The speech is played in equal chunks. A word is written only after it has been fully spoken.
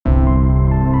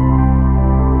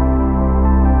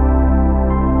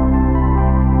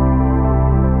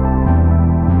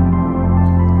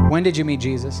When did you meet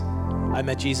Jesus? I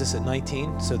met Jesus at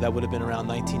 19, so that would have been around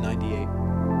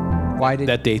 1998.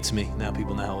 That dates me. Now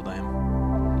people know how old I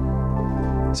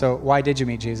am. So why did you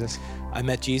meet Jesus? I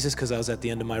met Jesus because I was at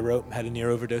the end of my rope, had a near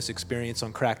overdose experience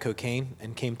on crack cocaine,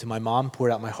 and came to my mom,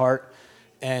 poured out my heart,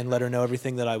 and let her know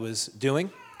everything that I was doing.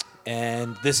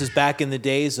 And this is back in the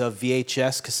days of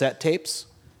VHS cassette tapes.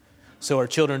 So our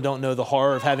children don't know the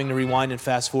horror of having to rewind and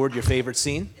fast forward your favorite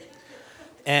scene.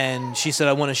 And she said,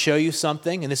 I want to show you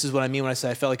something. And this is what I mean when I say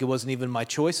I felt like it wasn't even my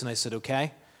choice. And I said,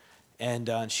 okay.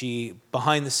 And she,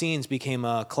 behind the scenes, became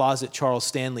a closet Charles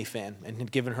Stanley fan and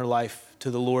had given her life to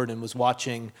the Lord and was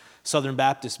watching Southern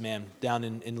Baptist Man down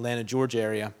in Atlanta, Georgia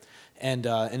area. And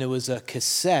it was a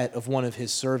cassette of one of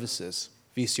his services,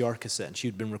 VCR cassette, and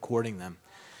she'd been recording them.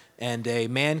 And a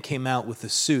man came out with a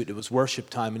suit. It was worship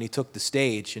time, and he took the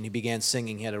stage, and he began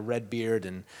singing. He had a red beard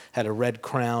and had a red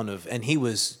crown, and he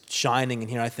was shining. And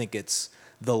here I think it's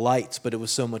the lights, but it was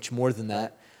so much more than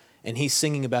that. And he's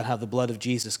singing about how the blood of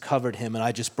Jesus covered him, and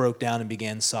I just broke down and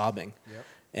began sobbing. Yep.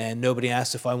 And nobody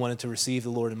asked if I wanted to receive the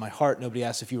Lord in my heart. Nobody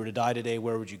asked if you were to die today,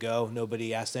 where would you go?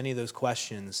 Nobody asked any of those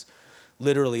questions.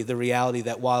 Literally, the reality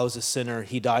that while I was a sinner,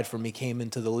 he died for me came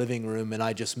into the living room, and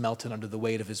I just melted under the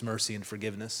weight of his mercy and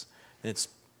forgiveness. And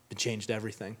it changed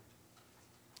everything.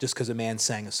 Just because a man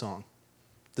sang a song.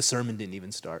 The sermon didn't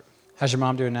even start. How's your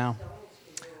mom doing now?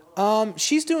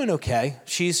 She's doing okay.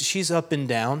 She's up and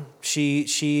down.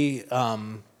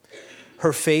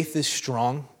 Her faith is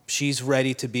strong. She's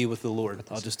ready to be with the Lord.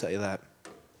 I'll just tell you that.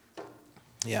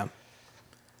 Yeah.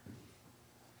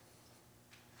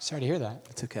 Sorry to hear that.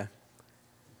 It's okay.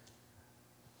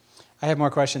 I have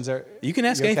more questions. You can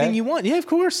ask anything you want. Yeah, of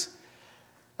course.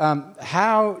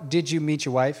 How did you meet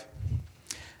your wife?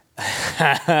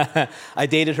 I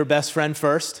dated her best friend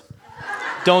first.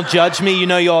 Don't judge me. You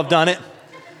know you all have done it.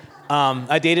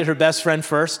 I dated her best friend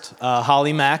first,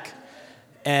 Holly Mack.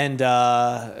 And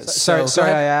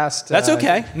sorry I asked. That's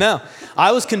okay. No,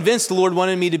 I was convinced the Lord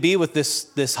wanted me to be with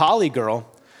this Holly girl.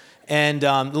 And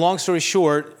long story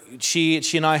short, she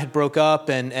and I had broke up,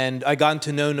 and I gotten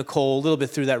to know Nicole a little bit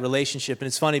through that relationship. And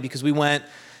it's funny because we went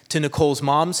to Nicole's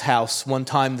mom's house one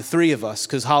time, the three of us,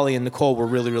 because Holly and Nicole were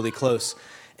really, really close.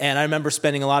 And I remember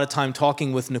spending a lot of time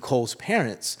talking with Nicole's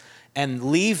parents. And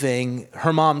leaving,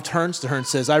 her mom turns to her and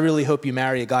says, I really hope you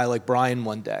marry a guy like Brian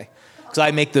one day, because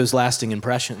I make those lasting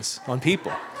impressions on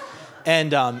people.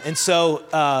 And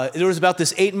so there was about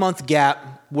this 8-month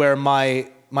gap where my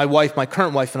wife, my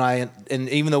current wife, and I, and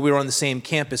even though we were on the same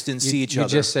campus, didn't see each other. You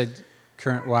just said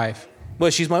current wife. Well,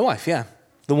 she's my wife, yeah.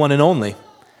 The one and only.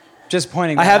 Just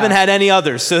pointing I haven't had any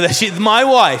others, so that she's my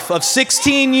wife of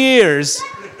 16 years.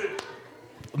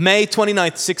 May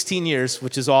 29th, 16 years,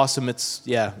 which is awesome.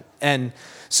 And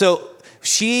so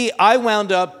I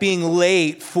wound up being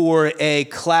late for a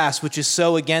class, which is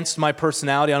so against my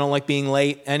personality. I don't like being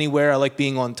late anywhere. I like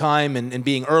being on time and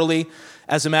being early.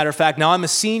 As a matter of fact, now I'm a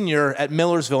senior at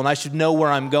Millersville, and I should know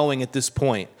where I'm going at this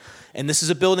point. And this is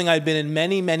a building I've been in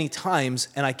many, many times,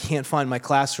 and I can't find my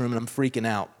classroom, and I'm freaking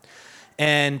out.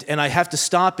 And I have to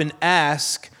stop and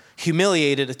ask,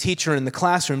 humiliated, a teacher in the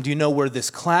classroom, do you know where this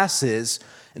class is?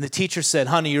 And the teacher said,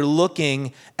 honey, you're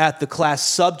looking at the class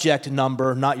subject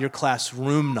number, not your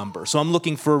classroom number. So I'm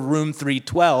looking for room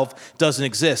 312. Doesn't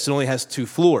exist. It only has 2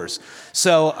 floors.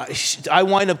 So I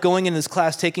wind up going in this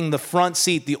class, taking the front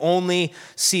seat, the only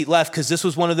seat left, because this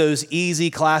was one of those easy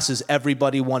classes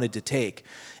everybody wanted to take.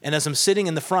 And as I'm sitting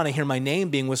in the front, I hear my name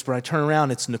being whispered. I turn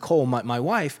around, it's Nicole, my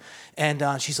wife, and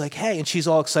she's like, hey, and she's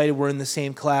all excited. We're in the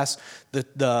same class.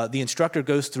 The instructor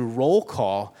goes through roll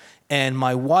call, and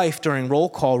my wife, during roll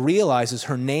call, realizes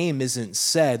her name isn't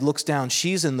said, looks down,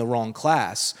 she's in the wrong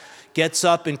class, gets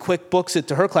up and quick books it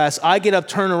to her class. I get up,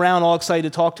 turn around, all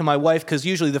excited to talk to my wife, because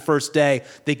usually the first day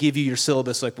they give you your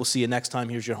syllabus, like, we'll see you next time,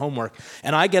 here's your homework.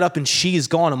 And I get up and she's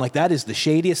gone. I'm like, that is the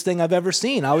shadiest thing I've ever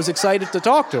seen. I was excited to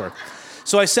talk to her.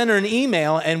 So I sent her an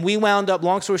email, and we wound up,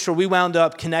 long story short, we wound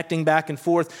up connecting back and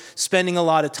forth, spending a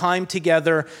lot of time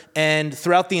together, and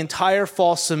throughout the entire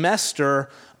fall semester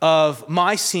of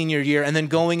my senior year, and then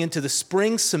going into the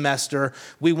spring semester,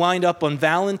 we wind up on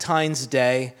Valentine's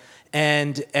Day,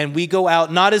 and we go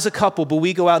out, not as a couple, but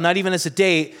we go out, not even as a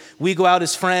date, we go out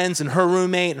as friends, and her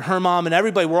roommate, and her mom, and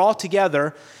everybody, we're all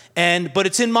together. But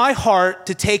it's in my heart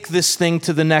to take this thing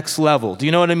to the next level. Do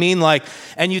you know what I mean?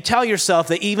 And you tell yourself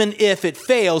that even if it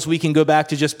fails, we can go back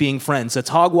to just being friends. That's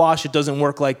hogwash. It doesn't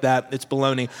work like that. It's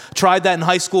baloney. Tried that in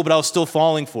high school, but I was still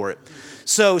falling for it.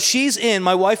 So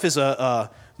my wife is a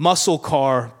muscle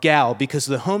car gal because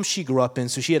of the home she grew up in.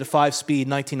 So she had a 5-speed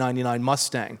 1999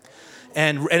 Mustang.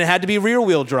 And it had to be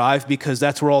rear-wheel drive because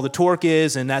that's where all the torque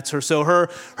is, and that's her. So her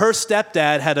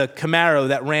stepdad had a Camaro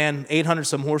that ran 800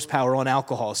 some horsepower on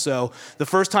alcohol. So the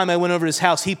first time I went over to his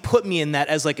house, he put me in that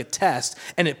as like a test,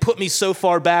 and it put me so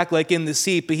far back like in the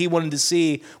seat, but he wanted to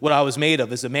see what I was made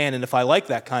of as a man and if I liked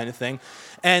that kind of thing.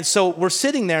 And so we're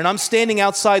sitting there, and I'm standing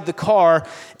outside the car,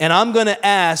 and I'm going to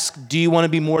ask, do you want to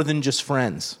be more than just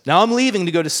friends? Now, I'm leaving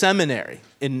to go to seminary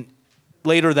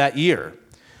later that year.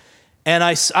 And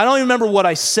I don't even remember what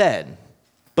I said,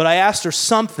 but I asked her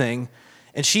something,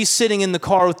 and she's sitting in the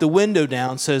car with the window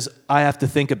down, says, I have to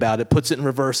think about it, puts it in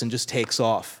reverse, and just takes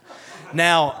off.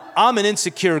 Now, I'm an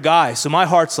insecure guy, so my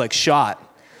heart's like shot.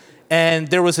 And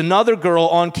there was another girl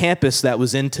on campus that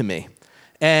was into me.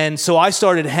 And so I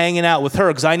started hanging out with her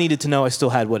because I needed to know I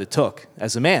still had what it took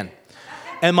as a man.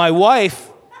 And my wife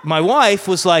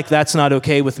was like, that's not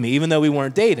okay with me, even though we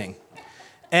weren't dating.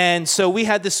 And so we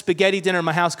had this spaghetti dinner at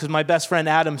my house because my best friend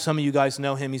Adam, some of you guys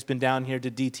know him, he's been down here,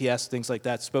 did DTS, things like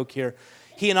that, spoke here.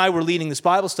 He and I were leading this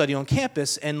Bible study on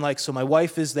campus, and so my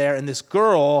wife is there, and this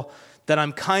girl that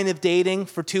I'm kind of dating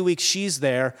for 2 weeks, she's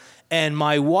there, and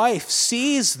my wife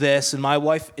sees this, and my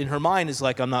wife in her mind is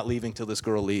like, I'm not leaving till this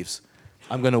girl leaves.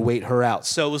 I'm going to wait her out.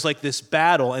 So it was like this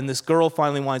battle, and this girl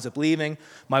finally winds up leaving.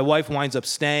 My wife winds up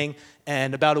staying,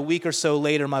 and about a week or so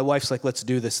later, my wife's like, let's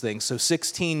do this thing. So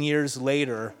 16 years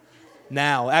later,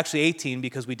 now, actually 18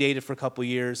 because we dated for a couple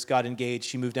years, got engaged.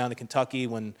 She moved down to Kentucky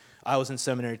when I was in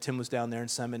seminary. Tim was down there in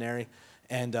seminary.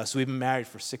 And so we've been married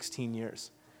for 16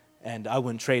 years. And I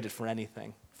wouldn't trade it for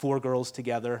anything. 4 girls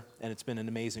together, and it's been an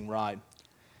amazing ride.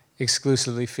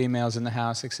 Exclusively females in the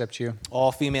house except you?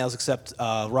 All females except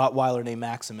a Rottweiler named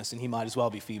Maximus, and he might as well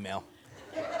be female.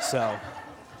 So...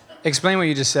 Explain what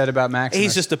you just said about Maximus.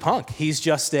 He's just a punk. He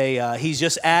just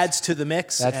adds to the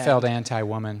mix. That felt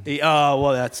anti-woman.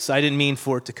 Well, I didn't mean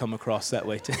for it to come across that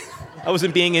way. I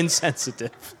wasn't being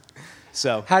insensitive.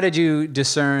 So, how did you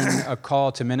discern a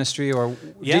call to ministry, or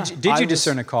did you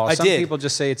discern a call? Some people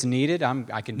just say it's needed.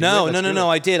 I can do it. No.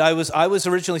 I did. I was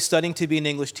originally studying to be an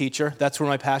English teacher. That's where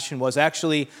my passion was. I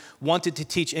actually wanted to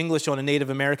teach English on a Native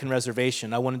American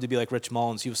reservation. I wanted to be like Rich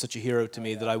Mullins. He was such a hero to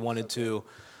me that I wanted to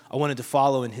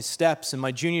follow in his steps. In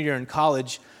my junior year in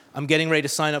college, I'm getting ready to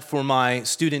sign up for my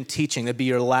student teaching. That'd be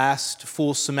your last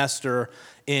full semester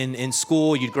in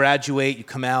school. You'd graduate, you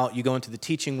come out, you go into the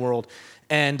teaching world.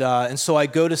 And so I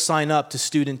go to sign up to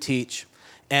student teach.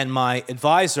 And my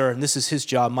advisor, and this is his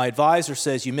job, my advisor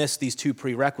says, you missed these 2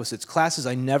 prerequisites, classes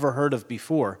I never heard of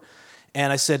before.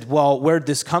 And I said, well, where'd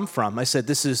this come from? I said,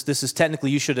 this is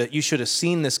technically, you should have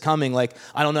seen this coming. Like,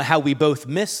 I don't know how we both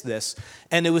missed this.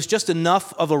 And it was just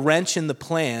enough of a wrench in the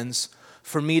plans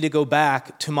for me to go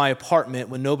back to my apartment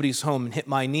when nobody's home and hit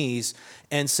my knees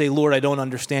and say, Lord, I don't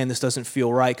understand. This doesn't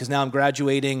feel right. Because now I'm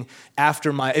graduating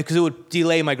because it would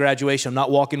delay my graduation. I'm not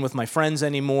walking with my friends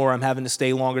anymore. I'm having to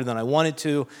stay longer than I wanted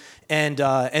to. And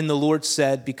the Lord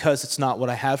said, because it's not what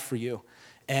I have for you.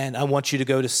 And I want you to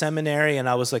go to seminary. And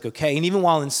I was like, okay. And even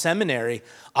while in seminary,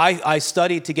 I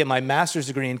studied to get my master's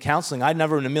degree in counseling. I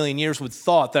never in a million years would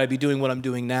thought that I'd be doing what I'm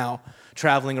doing now,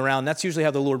 traveling around. That's usually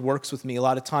how the Lord works with me. A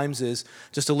lot of times is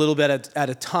just a little bit at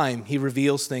a time. He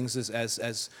reveals things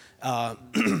as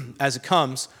it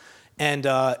comes. And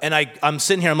I'm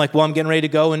sitting here, I'm like, well, I'm getting ready to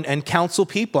go and counsel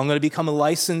people. I'm going to become a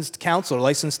licensed counselor,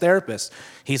 licensed therapist.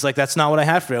 He's like, that's not what I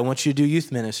have for you. I want you to do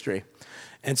youth ministry.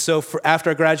 And so after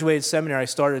I graduated seminary, I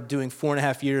started doing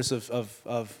 4.5 years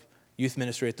of youth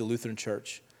ministry at the Lutheran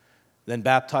Church. Then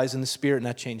baptized in the Spirit, and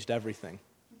that changed everything.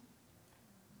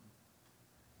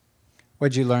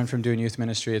 What did you learn from doing youth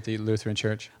ministry at the Lutheran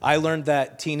Church? I learned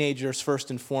that teenagers,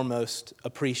 first and foremost,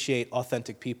 appreciate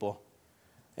authentic people,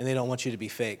 and they don't want you to be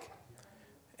fake.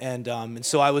 And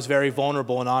so I was very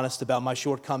vulnerable and honest about my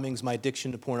shortcomings, my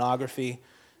addiction to pornography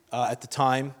at the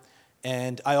time.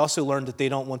 And I also learned that they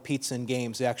don't want pizza and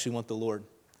games. They actually want the Lord.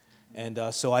 And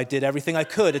so I did everything I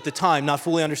could at the time, not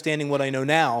fully understanding what I know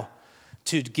now,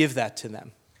 to give that to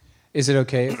them. Is it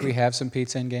okay if we have some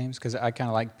pizza and games? Because I kind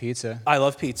of like pizza. I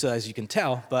love pizza, as you can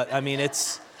tell. But, I mean,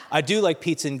 I do like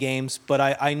pizza and games. But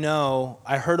I know,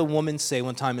 I heard a woman say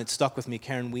one time, it stuck with me,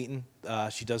 Karen Wheaton.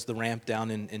 She does the ramp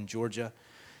down in Georgia.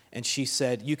 And she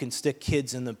said, you can stick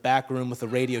kids in the back room with a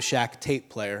Radio Shack tape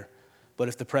player, but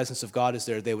if the presence of God is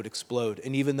there, they would explode.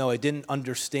 And even though I didn't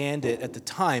understand it at the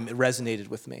time, it resonated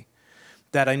with me.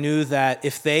 That I knew that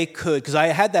if they could, because I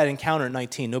had that encounter at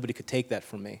 19, nobody could take that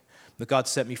from me. That God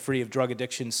set me free of drug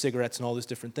addiction, cigarettes, and all those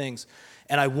different things.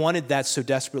 And I wanted that so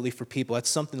desperately for people. That's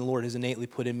something the Lord has innately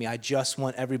put in me. I just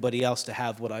want everybody else to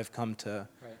have what I've come to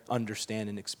understand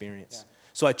and experience. Yeah.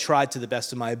 So I tried to the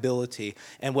best of my ability.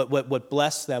 And what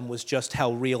blessed them was just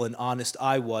how real and honest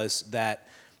I was, that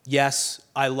yes,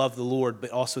 I love the Lord, but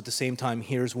also at the same time,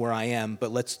 here's where I am,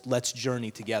 but let's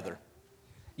journey together.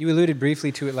 You alluded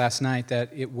briefly to it last night that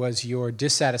it was your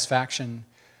dissatisfaction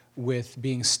with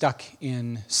being stuck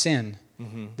in sin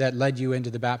that led you into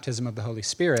the baptism of the Holy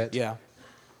Spirit. Yeah.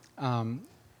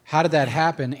 How did that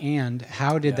happen, and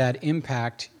how did that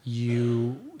impact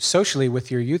you socially with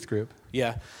your youth group?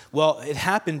 Yeah. Well, it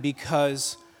happened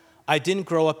because I didn't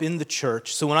grow up in the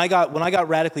church. So when I got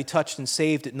radically touched and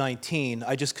saved at 19,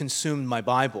 I just consumed my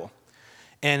Bible.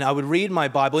 And I would read my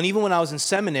Bible. And even when I was in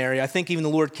seminary, I think even the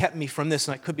Lord kept me from this,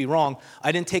 and I could be wrong,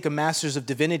 I didn't take a Master's of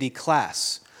Divinity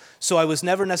class. So I was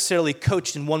never necessarily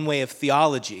coached in one way of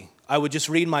theology. I would just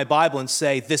read my Bible and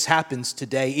say, this happens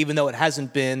today, even though it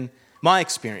hasn't been my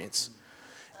experience.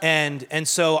 And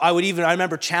so I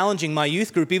remember challenging my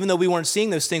youth group, even though we weren't seeing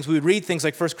those things, we would read things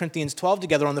like 1 Corinthians 12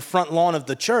 together on the front lawn of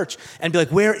the church and be like,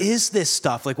 where is this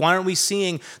stuff? Like, why aren't we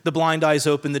seeing the blind eyes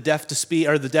open, the deaf to speak,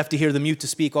 or the deaf to hear, the mute to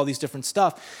speak, all these different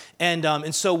stuff?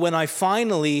 And so when I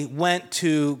finally went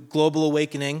to Global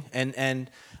Awakening,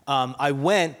 and I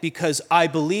went because I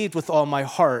believed with all my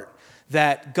heart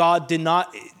that God did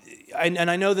not,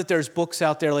 and I know that there's books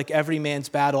out there like Every Man's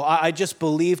Battle. I just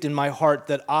believed in my heart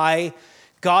that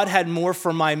God had more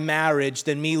for my marriage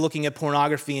than me looking at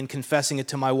pornography and confessing it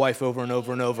to my wife over and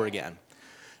over and over again.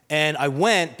 And I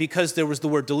went because there was the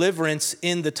word deliverance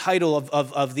in the title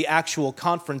of the actual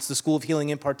conference, the School of Healing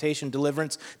Impartation,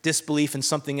 Deliverance, Disbelief, and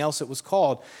something else it was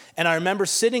called. And I remember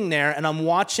sitting there and I'm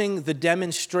watching the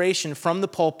demonstration from the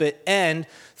pulpit, and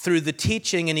through the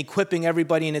teaching and equipping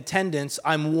everybody in attendance,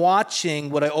 I'm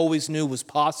watching what I always knew was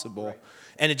possible. Right.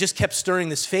 And it just kept stirring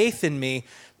this faith in me.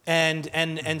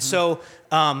 And so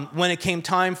when it came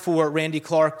time for Randy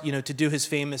Clark, to do his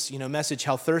famous, message,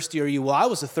 how thirsty are you? Well, I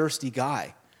was a thirsty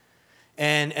guy.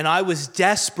 And I was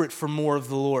desperate for more of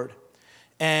the Lord.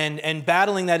 And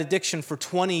battling that addiction for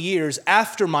 20 years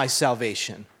after my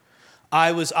salvation,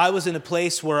 I was in a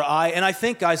place where I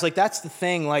think, guys, like, that's the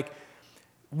thing, like,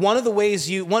 one of the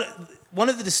ways one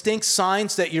of the distinct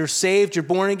signs that you're saved, you're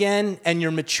born again, and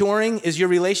you're maturing is your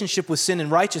relationship with sin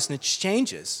and righteousness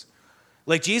changes.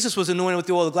 Like, Jesus was anointed with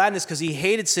the oil of gladness because he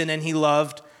hated sin and he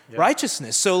loved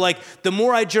righteousness. So, like, the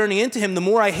more I journey into him, the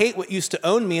more I hate what used to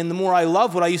own me, and the more I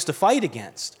love what I used to fight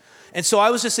against. And so I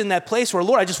was just in that place where,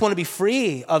 Lord, I just want to be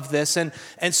free of this. And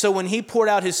so when he poured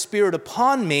out his Spirit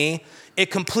upon me, it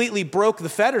completely broke the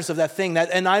fetters of that thing.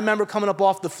 And I remember coming up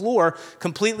off the floor,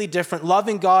 completely different,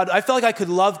 loving God. I felt like I could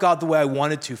love God the way I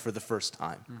wanted to for the first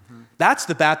time. Mm-hmm. That's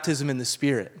the baptism in the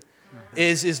Spirit.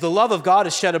 Is the love of God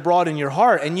is shed abroad in your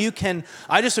heart. And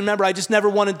I just remember I just never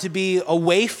wanted to be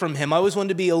away from him. I always wanted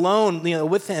to be alone,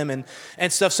 with him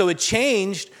and stuff. So it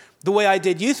changed the way I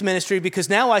did youth ministry, because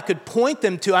now I could point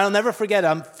them to, I'll never forget,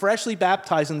 I'm freshly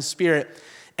baptized in the Spirit.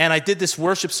 And I did this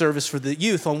worship service for the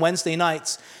youth on Wednesday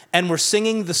nights. And we're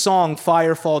singing the song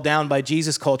Fire Fall Down by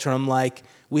Jesus Culture. I'm like,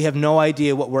 we have no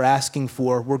idea what we're asking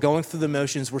for. We're going through the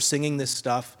motions. We're singing this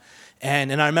stuff.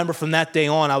 And I remember from that day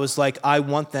on, I was like, I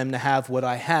want them to have what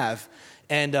I have.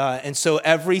 And so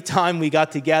every time we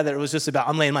got together, it was just about,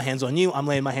 I'm laying my hands on you, I'm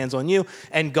laying my hands on you.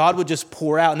 And God would just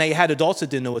pour out. And they had adults that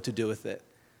didn't know what to do with it.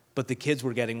 But the kids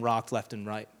were getting rocked left and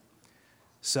right.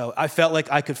 So I felt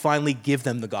like I could finally give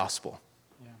them the gospel.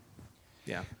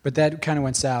 Yeah. But that kind of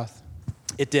went south.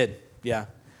 It did, yeah.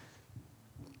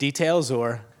 Details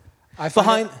or... I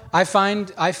find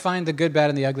the good, bad,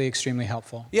 and the ugly extremely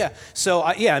helpful. Yeah. So,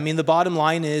 the bottom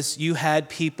line is you had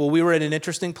people, we were at an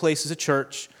interesting place as a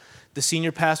church. The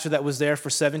senior pastor that was there for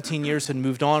 17 years had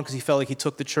moved on because he felt like he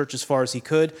took the church as far as he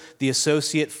could. The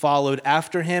associate followed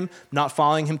after him, not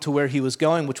following him to where he was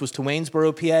going, which was to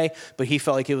Waynesboro, PA, but he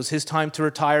felt like it was his time to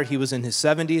retire. He was in his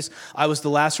 70s. I was the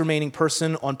last remaining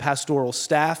person on pastoral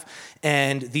staff,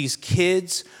 and these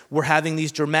kids were having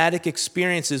these dramatic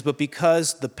experiences, but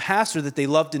because the pastor that they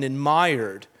loved and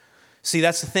admired, see,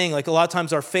 that's the thing, like, a lot of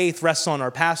times our faith rests on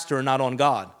our pastor and not on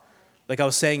God. Like I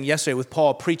was saying yesterday with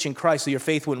Paul, preaching Christ, so your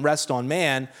faith wouldn't rest on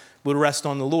man, would rest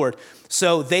on the Lord.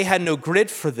 So they had no grid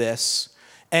for this.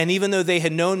 And even though they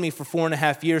had known me for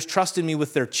 4.5 years, trusted me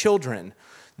with their children,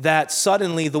 that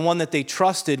suddenly the one that they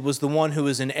trusted was the one who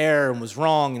was in error and was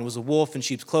wrong and was a wolf in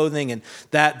sheep's clothing. And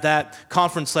that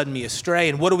conference led me astray.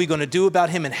 And what are we going to do about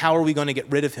him, and how are we going to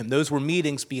get rid of him? Those were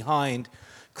meetings behind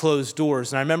closed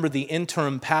doors. And I remember the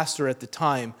interim pastor at the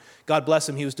time, God bless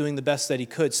him, he was doing the best that he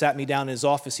could, sat me down in his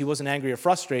office. He wasn't angry or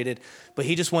frustrated, but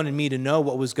he just wanted me to know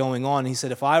what was going on. He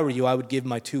said, if I were you, I would give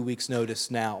my 2 weeks notice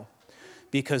now,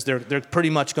 because they're pretty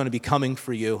much going to be coming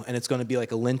for you, and it's going to be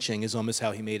like a lynching is almost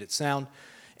how he made it sound.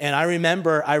 And I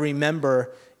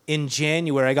remember in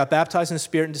January. I got baptized in the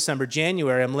Spirit in December.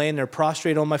 January, I'm laying there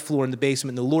prostrate on my floor in the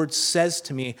basement, and the Lord says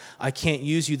to me, I can't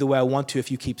use you the way I want to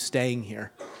if you keep staying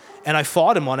here. And I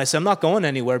fought him on it. I said, I'm not going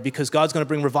anywhere because God's going to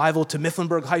bring revival to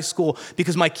Mifflinburg High School,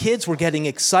 because my kids were getting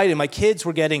excited. My kids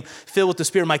were getting filled with the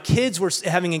Spirit. My kids were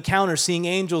having encounters, seeing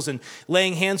angels and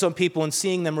laying hands on people and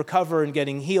seeing them recover and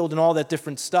getting healed and all that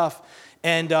different stuff.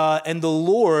 And the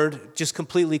Lord just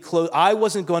completely closed. I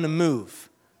wasn't going to move,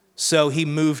 so he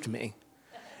moved me.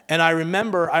 And I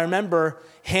remember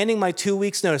handing my 2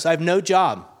 weeks' notice. I have no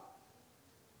job.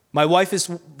 My wife is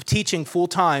teaching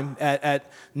full-time at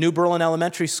New Berlin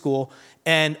Elementary School,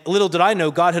 and little did I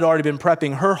know, God had already been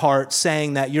prepping her heart,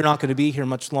 saying that you're not going to be here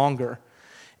much longer.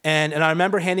 And I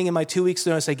remember handing in my 2 weeks'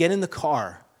 notice. I get in the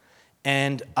car,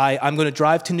 and I'm going to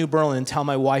drive to New Berlin and tell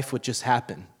my wife what just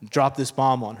happened, drop this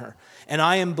bomb on her. And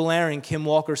I am blaring Kim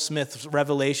Walker-Smith's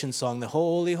Revelation song, the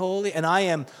Holy, Holy, and I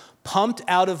am pumped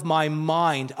out of my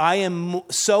mind. I am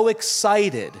so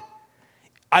excited.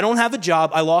 I don't have a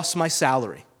job. I lost my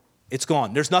salary. It's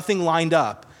gone. There's nothing lined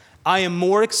up. I am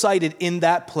more excited in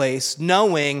that place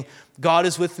knowing God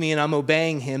is with me and I'm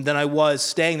obeying him than I was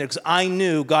staying there, because I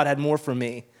knew God had more for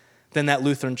me than that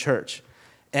Lutheran church.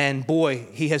 And boy,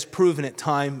 he has proven it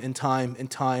time and time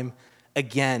and time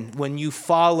again. When you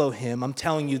follow him, I'm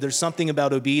telling you, there's something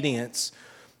about obedience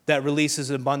that releases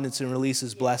abundance and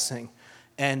releases blessing.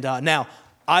 And now,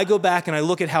 I go back and I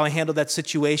look at how I handled that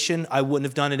situation. I wouldn't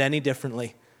have done it any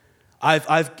differently. I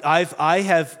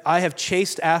have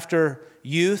chased after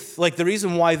youth. Like, the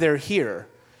reason why they're here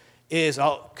is,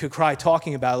 I could cry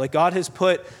talking about it. Like, God has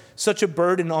put such a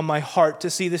burden on my heart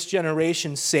to see this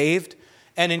generation saved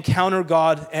and encounter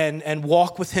God and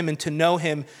walk with him and to know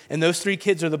him. And those 3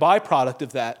 kids are the byproduct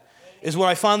of that. Is when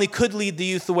I finally could lead the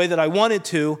youth the way that I wanted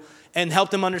to and help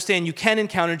them understand you can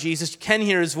encounter Jesus, you can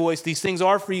hear his voice, these things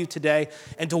are for you today.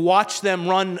 And to watch them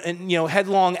run and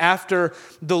headlong after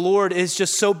the Lord is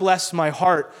just so blessed my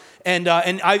heart. And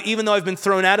even though I've been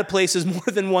thrown out of places more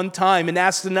than one time and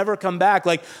asked to never come back,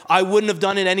 like, I wouldn't have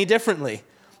done it any differently.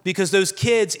 Because those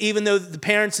kids, even though the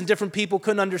parents and different people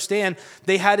couldn't understand,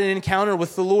 they had an encounter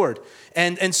with the Lord.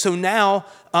 And so now,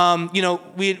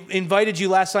 we invited you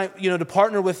last night, to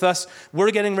partner with us.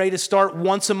 We're getting ready to start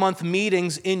once a month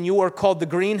meetings in York called the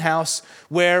Greenhouse,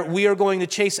 where we are going to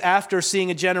chase after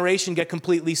seeing a generation get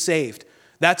completely saved.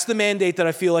 That's the mandate that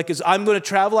I feel like is, I'm going to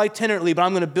travel itinerantly, but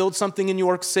I'm going to build something in New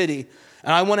York City.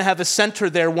 And I want to have a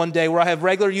center there one day where I have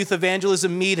regular youth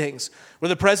evangelism meetings, where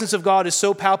the presence of God is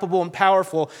so palpable and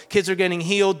powerful. Kids are getting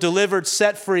healed, delivered,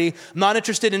 set free. I'm not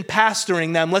interested in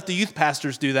pastoring them. Let the youth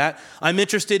pastors do that. I'm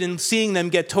interested in seeing them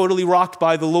get totally rocked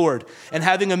by the Lord and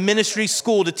having a ministry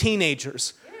school to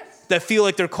teenagers that feel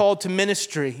like they're called to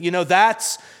ministry.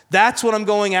 That's what I'm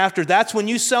going after. That's when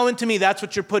you sow into me, that's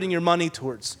what you're putting your money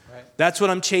towards. Right. That's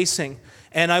what I'm chasing.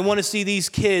 And I want to see these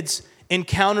kids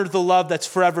encounter the love that's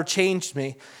forever changed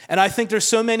me. And I think there's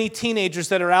so many teenagers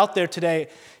that are out there today.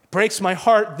 It breaks my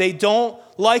heart. They don't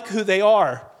like who they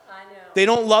are. I know. They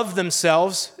don't love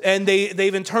themselves, and they've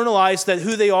internalized that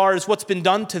who they are is what's been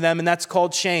done to them, and that's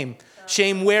called shame.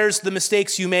 Shame wears the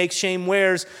mistakes you make. Shame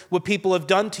wears what people have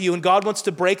done to you, and God wants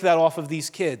to break that off of these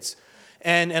kids.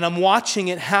 And I'm watching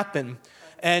it happen.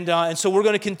 And so we're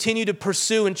going to continue to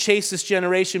pursue and chase this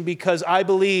generation, because I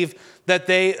believe that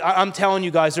I'm telling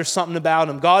you guys, there's something about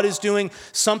them. God is doing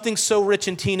something so rich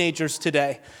in teenagers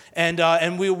today.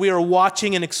 And we are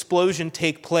watching an explosion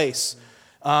take place.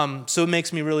 So it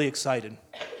makes me really excited.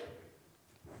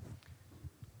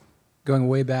 Going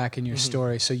way back in your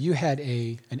story, so you had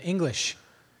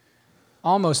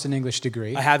almost an English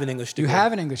degree. I have an English degree. You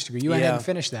have an English degree. You hadn't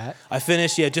finished that. I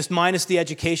finished, just minus the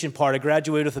education part. I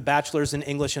graduated with a bachelor's in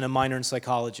English and a minor in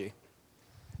psychology.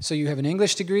 So you have an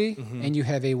English degree, and you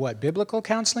have a biblical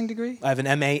counseling degree? I have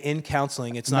an MA in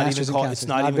counseling. It's not even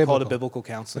called a biblical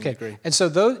counseling degree. And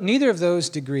so neither of those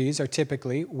degrees are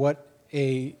typically what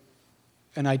an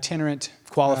itinerant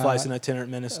qualifies an itinerant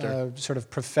minister. Sort of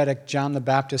prophetic John the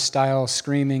Baptist style,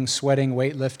 screaming, sweating,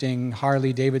 weightlifting,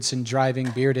 Harley Davidson driving,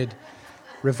 bearded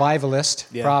revivalist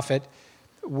prophet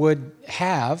would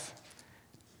have.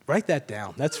 Write that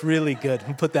down. That's really good.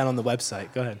 We'll put that on the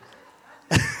website. Go ahead.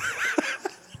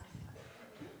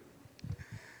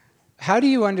 How do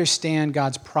you understand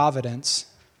God's providence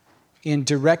in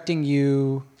directing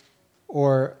you,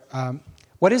 or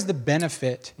what is the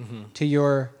benefit to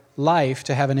your life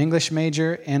to have an English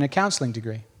major and a counseling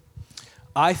degree?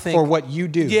 I think for what you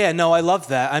do. Yeah, no, I love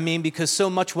that. I mean, because so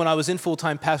much when I was in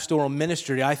full-time pastoral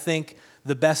ministry, I think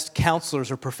the best counselors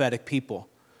are prophetic people.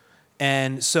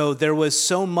 And so there was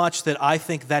so much that I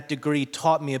think that degree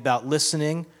taught me about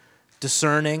listening,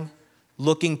 discerning,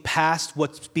 looking past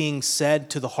what's being said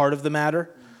to the heart of the matter.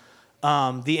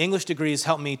 The English degree has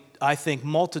helped me, I think,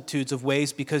 multitudes of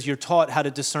ways because you're taught how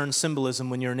to discern symbolism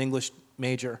when you're an English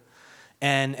major.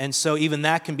 And so even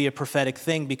that can be a prophetic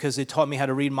thing because it taught me how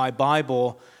to read my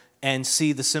Bible and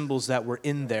see the symbols that were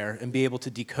in there and be able to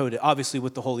decode it, obviously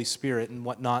with the Holy Spirit and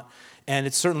whatnot. And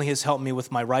it certainly has helped me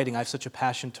with my writing. I have such a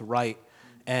passion to write.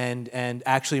 And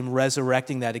actually I'm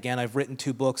resurrecting that again. I've written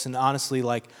 2 books, and honestly,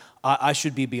 like, I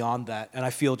should be beyond that. And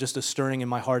I feel just a stirring in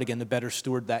my heart again to better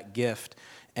steward that gift.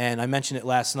 And I mentioned it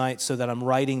last night so that I'm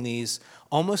writing these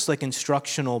almost like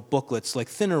instructional booklets, like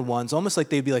thinner ones, almost like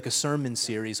they'd be like a sermon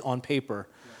series on paper.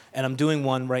 And I'm doing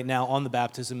one right now on the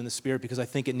baptism in the Spirit because I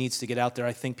think it needs to get out there.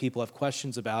 I think people have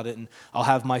questions about it, and I'll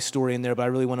have my story in there, but I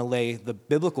really want to lay the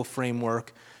biblical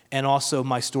framework and also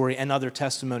my story and other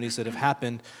testimonies that have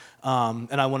happened.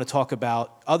 And I want to talk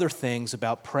about other things,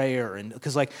 about prayer, and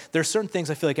because like there's certain things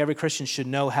I feel like every Christian should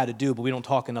know how to do, but we don't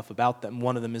talk enough about them.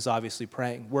 One of them is obviously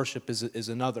praying. Worship is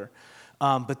another.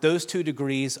 But those 2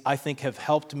 degrees, I think, have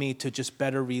helped me to just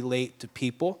better relate to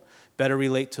people, better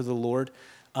relate to the Lord,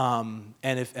 and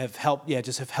have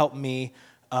helped me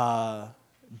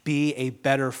be a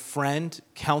better friend,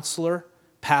 counselor,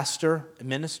 pastor, and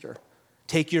minister.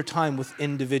 Take your time with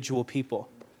individual people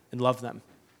and love them.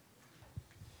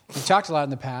 You talked a lot in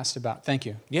the past about, thank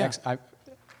you. Yeah. Thanks.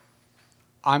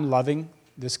 I'm loving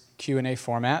this Q&A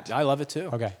format. I love it too.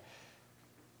 Okay.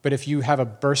 But if you have a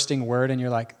bursting word and you're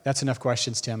like, that's enough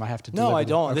questions, Tim, I have to deliver No, I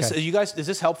don't. them. Okay. You guys, is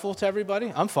this helpful to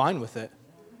everybody? I'm fine with it.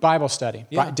 Bible study,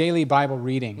 Yeah. daily Bible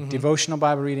reading, devotional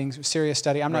Bible readings, serious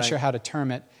study. I'm not sure how to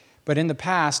term it. But in the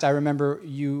past, I remember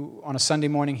you on a Sunday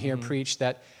morning here preached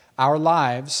that our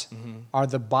lives are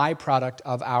the byproduct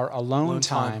of our alone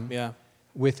time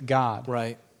with God.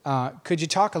 Right. Could you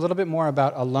talk a little bit more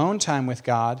about alone time with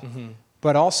God,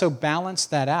 but also balance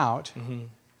that out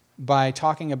by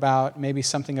talking about maybe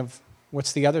something of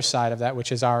what's the other side of that,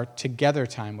 which is our together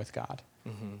time with God?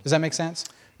 Does that make sense?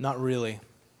 Not really.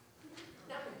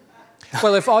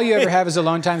 Well, if all you ever have is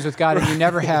alone times with God and you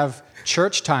never have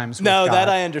church times with God. No, that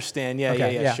I understand.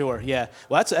 Okay, yeah. Sure. Yeah.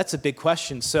 Well, that's a big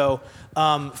question. So,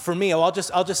 for me,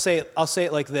 I'll say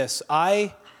it like this.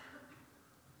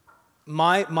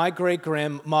 My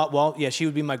great-grandma, she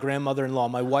would be my grandmother-in-law,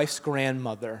 my wife's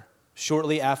grandmother,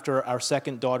 shortly after our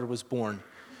second daughter was born,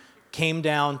 came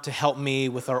down to help me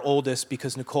with our oldest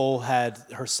because Nicole had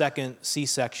her second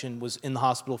C-section, was in the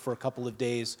hospital for a couple of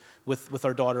days with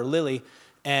our daughter Lily,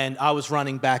 and I was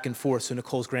running back and forth, so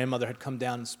Nicole's grandmother had come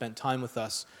down and spent time with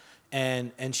us,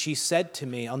 and she said to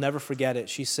me, I'll never forget it,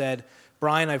 she said,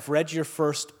 Brian, I've read your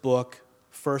first book,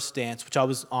 First Dance, which I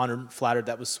was honored, flattered,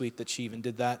 that was sweet that she even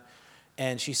did that.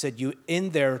 And she said, you in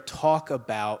there talk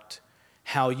about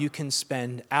how you can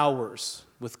spend hours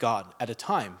with God at a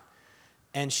time.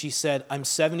 And she said, I'm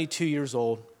 72 years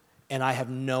old, and I have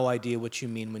no idea what you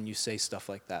mean when you say stuff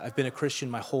like that. I've been a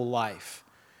Christian my whole life,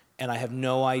 and I have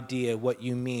no idea what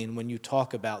you mean when you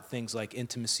talk about things like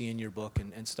intimacy in your book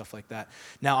and stuff like that.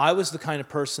 Now, I was the kind of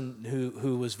person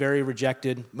who was very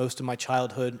rejected most of my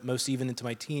childhood, most even into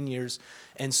my teen years.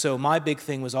 And so my big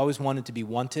thing was always wanted to be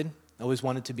wanted. I always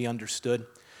wanted to be understood.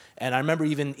 And I remember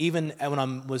even when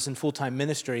I was in full-time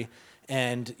ministry,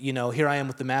 and here I am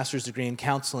with the master's degree in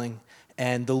counseling,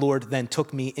 and the Lord then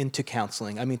took me into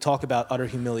counseling. I mean, talk about utter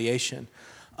humiliation.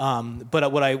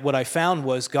 But what I found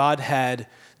was God had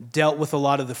dealt with a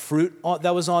lot of the fruit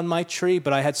that was on my tree,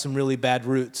 but I had some really bad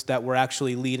roots that were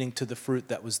actually leading to the fruit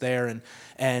that was there.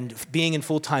 And being in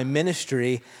full-time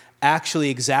ministry actually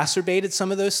exacerbated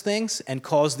some of those things and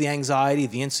caused the anxiety,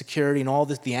 the insecurity, and all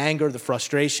this, the anger, the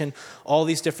frustration, all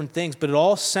these different things. But it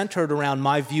all centered around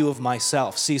my view of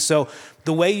myself. See, so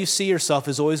the way you see yourself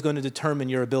is always going to determine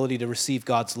your ability to receive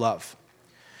God's love.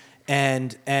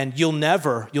 And you'll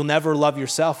never love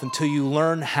yourself until you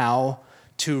learn how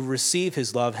to receive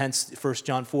his love. Hence 1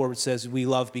 John 4, which says we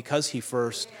love because he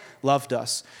first loved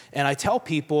us. And I tell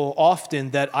people often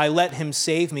that I let him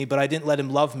save me, but I didn't let him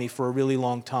love me for a really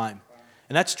long time.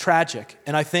 And that's tragic.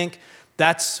 And I think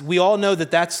we all know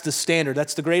that that's the standard.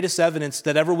 That's the greatest evidence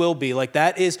that ever will be. Like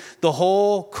that is the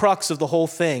whole crux of the whole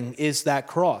thing is that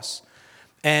cross.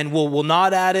 And we'll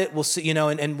nod at it, we'll see,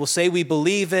 and we'll say we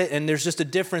believe it, and there's just a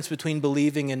difference between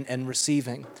believing and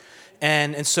receiving.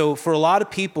 And so for a lot of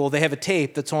people, they have a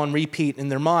tape that's on repeat in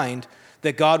their mind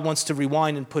that God wants to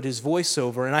rewind and put his voice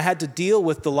over. And I had to deal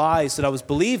with the lies that I was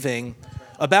believing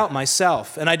about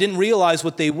myself. And I didn't realize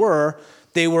what they were.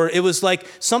 It was like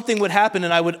something would happen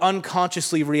and I would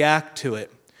unconsciously react to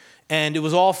it. And it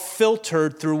was all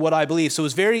filtered through what I believed. So it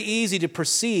was very easy to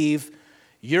perceive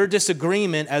your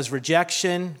disagreement as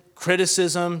rejection,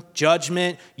 criticism,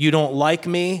 judgment, you don't like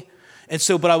me. And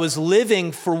so, but I was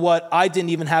living for what I didn't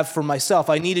even have for myself.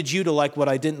 I needed you to like what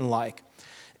I didn't like.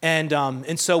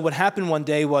 And so what happened one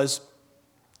day was,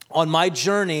 on my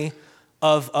journey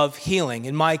of healing,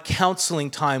 in my counseling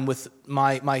time with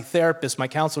my therapist, my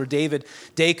counselor, David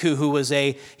Deku, who was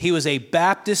a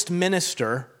Baptist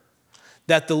minister,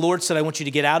 that the Lord said, I want you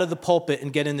to get out of the pulpit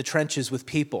and get in the trenches with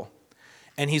people.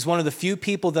 And he's one of the few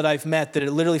people that I've met that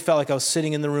it literally felt like I was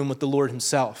sitting in the room with the Lord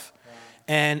himself. Wow.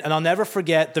 And I'll never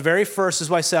forget, the very first, is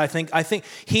why I say, I think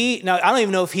now I don't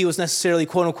even know if he was necessarily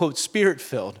quote unquote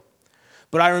spirit-filled,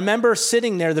 but I remember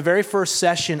sitting there the very first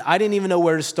session. I didn't even know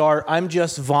where to start. I'm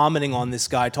just vomiting on this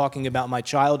guy, talking about my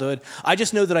childhood. I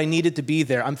just know that I needed to be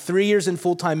there. I'm 3 years in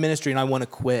full-time ministry and I want to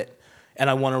quit and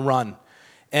I want to run.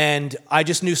 And I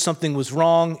just knew something was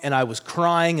wrong, and I was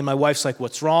crying, and my wife's like,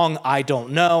 what's wrong? I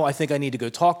don't know. I think I need to go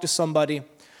talk to somebody.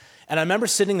 And I remember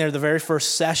sitting there the very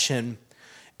first session,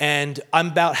 and I'm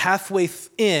about halfway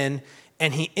in,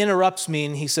 and he interrupts me,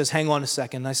 and he says, hang on a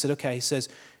second. And I said, okay. He says,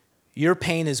 your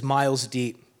pain is miles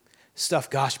deep. Stuff,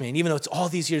 gosh, man, even though it's all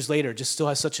these years later, it just still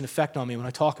has such an effect on me when I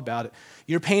talk about it.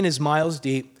 Your pain is miles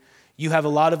deep. You have a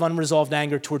lot of unresolved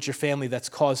anger towards your family that's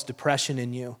caused depression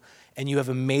in you. And you have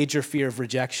a major fear of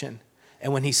rejection.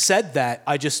 And when he said that,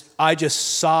 I just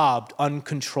sobbed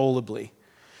uncontrollably.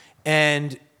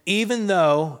 And even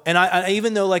though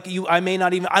like you, I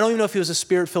don't even know if he was a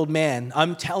spirit-filled man.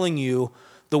 I'm telling you,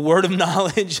 the word of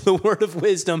knowledge, the word of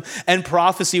wisdom, and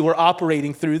prophecy were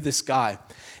operating through this guy.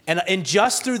 And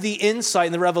just through the insight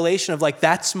and the revelation of like,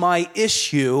 that's my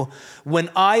issue, when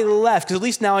I left, because at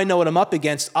least now I know what I'm up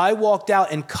against, I walked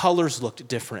out and colors looked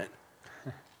different.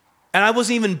 And I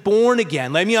wasn't even born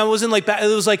again. I mean, I wasn't like that.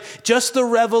 It was like just the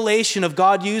revelation of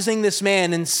God using this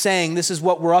man and saying, this is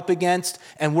what we're up against,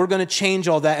 and we're going to change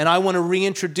all that. And I want to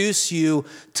reintroduce you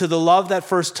to the love that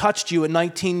first touched you at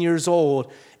 19 years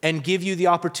old and give you the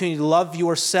opportunity to love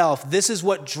yourself. This is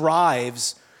what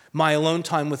drives my alone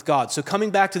time with God. So coming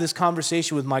back to this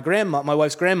conversation with my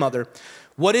wife's grandmother,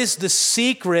 what is the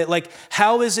secret? Like,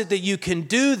 how is it that you can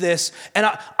do this? And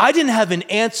I didn't have an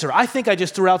answer. I think I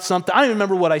just threw out something. I don't even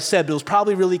remember what I said, but it was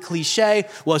probably really cliche.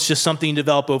 Well, it's just something you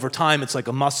develop over time. It's like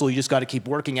a muscle. You just got to keep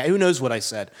working at. Who knows what I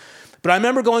said? But I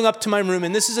remember going up to my room,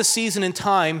 and this is a season in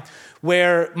time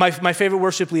where my favorite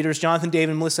worship leaders, Jonathan David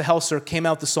and Melissa Helser, came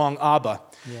out the song Abba.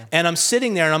 Yeah. And I'm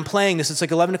sitting there and I'm playing this. It's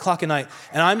like 11 o'clock at night.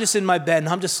 And I'm just in my bed and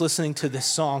I'm just listening to this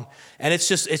song. And it's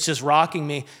just rocking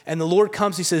me. And the Lord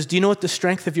comes, he says, do you know what the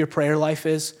strength of your prayer life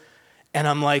is? And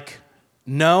I'm like,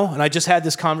 no. And I just had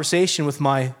this conversation with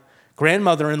my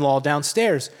grandmother-in-law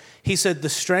downstairs. He said, the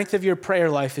strength of your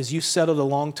prayer life is you settled a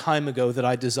long time ago that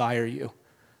I desire you.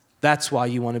 That's why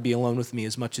you want to be alone with me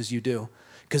as much as you do.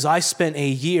 Because I spent a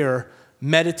year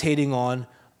meditating on,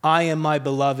 I am my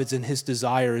beloved's and his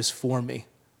desire is for me.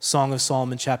 Song of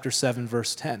Solomon, chapter 7,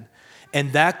 verse 10.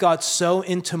 And that got so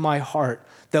into my heart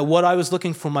that what I was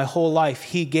looking for my whole life,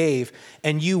 he gave.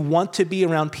 And you want to be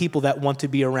around people that want to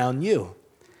be around you.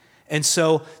 And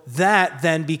so that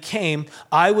then became,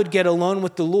 I would get alone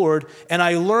with the Lord. And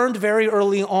I learned very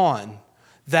early on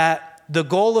that the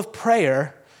goal of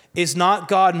prayer is not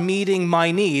God meeting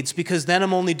my needs, because then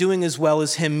I'm only doing as well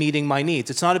as him meeting my needs.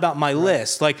 It's not about my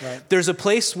list. Like there's a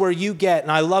place where you get,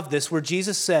 and I love this, where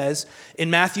Jesus says in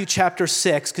Matthew chapter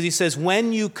 6, because he says,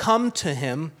 when you come to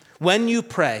him, when you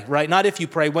pray, right? Not if you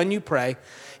pray, when you pray,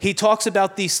 he talks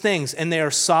about these things, and they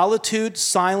are solitude,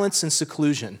 silence, and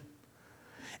seclusion.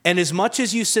 And as much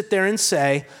as you sit there and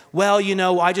say, well, you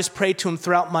know, I just pray to him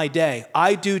throughout my day,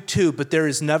 I do too, but there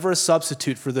is never a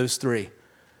substitute for those three.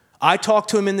 I talk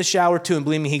to him in the shower too, and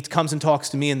believe me, he comes and talks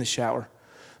to me in the shower.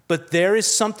 But there is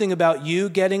something about you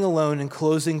getting alone and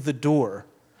closing the door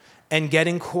and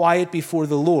getting quiet before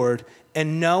the Lord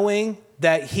and knowing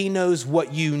that he knows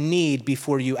what you need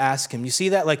before you ask him. You see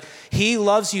that? Like, he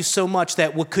loves you so much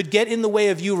that what could get in the way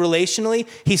of you relationally,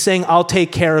 he's saying, I'll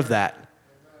take care of that.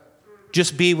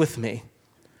 Just be with me.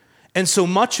 And so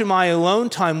much of my alone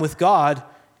time with God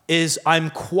is I'm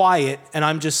quiet and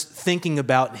I'm just thinking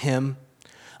about him.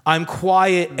 I'm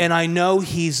quiet and I know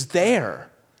he's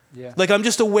there. Yeah. Like I'm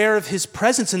just aware of his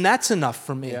presence, and that's enough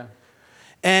for me. Yeah.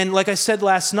 And like I said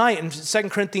last night in 2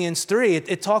 Corinthians 3,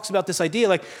 it talks about this idea,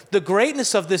 like the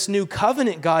greatness of this new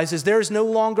covenant, guys, is there is no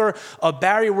longer a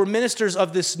barrier. We're ministers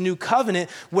of this new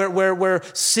covenant where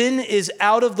sin is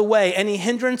out of the way. Any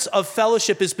hindrance of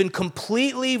fellowship has been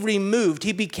completely removed.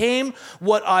 He became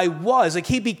what I was. Like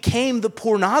he became the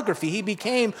pornography. He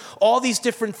became all these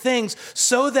different things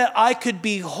so that I could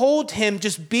behold him,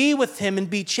 just be with him and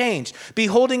be changed.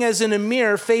 Beholding as in a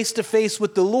mirror, face to face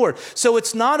with the Lord. So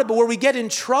it's not about where we get in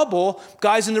trouble,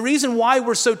 guys, and the reason why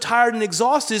we're so tired and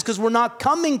exhausted is because we're not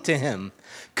coming to him.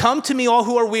 Come to me, all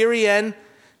who are weary and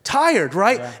tired,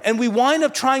 right? Yeah. And we wind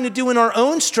up trying to do in our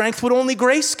own strength what only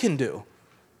grace can do.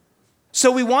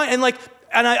 So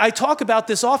I talk about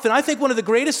this often. I think one of the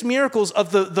greatest miracles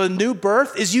of the new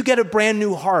birth is you get a brand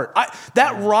new heart.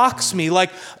 That rocks me.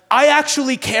 Like, I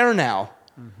actually care now.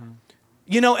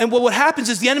 And what happens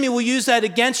is the enemy will use that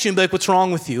against you and be like, what's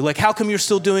wrong with you? Like, how come you're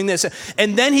still doing this?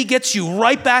 And then he gets you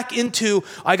right back into,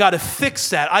 I got to fix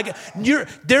that.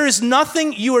 There is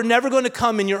nothing, you are never going to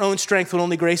come in your own strength what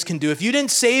only grace can do. If you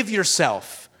didn't save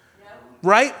yourself,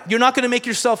 right? You're not going to make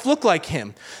yourself look like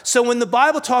him. So when the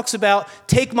Bible talks about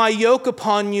take my yoke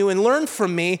upon you and learn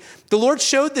from me, the Lord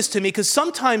showed this to me because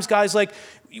sometimes, guys, like,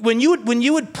 when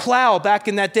you would plow back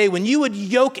in that day, when you would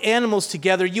yoke animals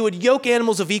together, you would yoke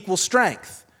animals of equal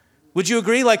strength. Would you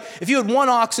agree? Like, if you had one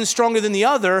oxen stronger than the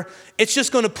other, it's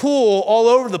just going to pull all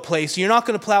over the place. You're not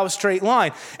going to plow a straight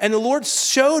line. And the Lord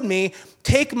showed me,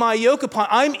 take my yoke upon.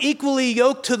 I'm equally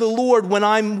yoked to the Lord when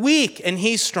I'm weak and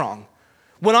he's strong.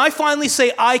 When I finally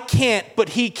say I can't, but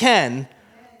he can,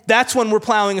 that's when we're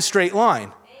plowing a straight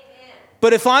line.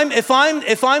 But if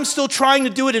I'm still trying to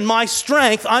do it in my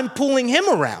strength, I'm pulling him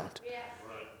around. Yeah.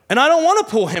 And I don't want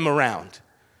to pull him around.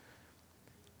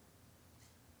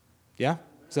 Yeah?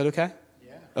 Is that okay?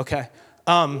 Yeah. Okay.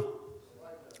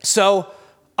 So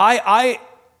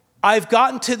I've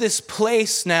gotten to this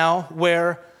place now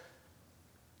where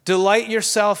delight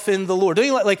yourself in the Lord. Don't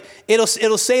you like it'll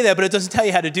say that, but it doesn't tell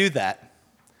you how to do that.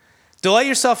 Delight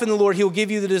yourself in the Lord. He will give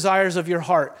you the desires of your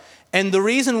heart. And the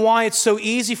reason why it's so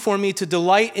easy for me to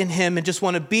delight in him and just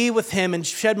want to be with him and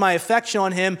shed my affection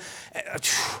on him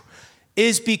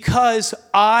is because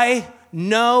I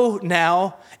know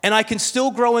now, and I can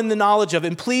still grow in the knowledge of it.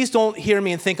 And please don't hear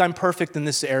me and think I'm perfect in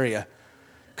this area.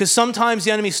 Because sometimes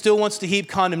the enemy still wants to heap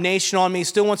condemnation on me,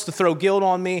 still wants to throw guilt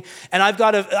on me. And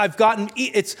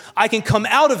I can come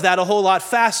out of that a whole lot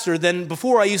faster than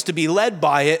before I used to be led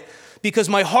by it, because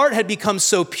my heart had become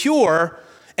so pure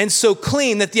and so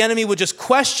clean that the enemy would just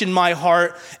question my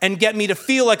heart and get me to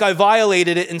feel like I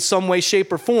violated it in some way,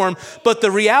 shape, or form. But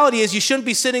the reality is you shouldn't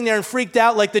be sitting there and freaked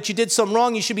out like that you did something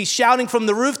wrong. You should be shouting from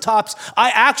the rooftops,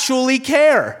 I actually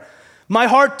care. My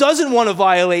heart doesn't want to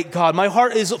violate God. My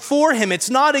heart is for him. It's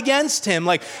not against him.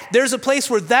 Like, there's a place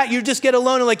where that you just get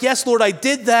alone and like, yes, Lord, I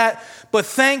did that, but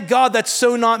thank God that's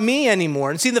so not me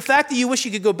anymore. And see, the fact that you wish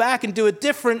you could go back and do it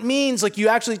different means like you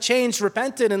actually changed,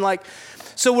 repented, and like,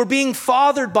 so we're being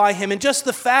fathered by him. And just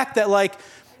the fact that like,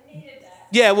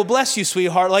 yeah, well, bless you,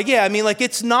 sweetheart. Like, yeah, I mean, like,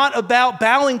 it's not about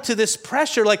bowing to this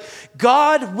pressure. Like,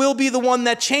 God will be the one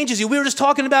that changes you. We were just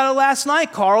talking about it last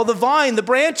night, Carl, the vine, the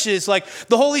branches. Like,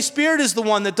 the Holy Spirit is the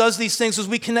one that does these things as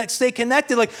we stay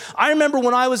connected. Like, I remember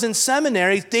when I was in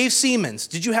seminary, Dave Siemens.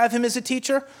 Did you have him as a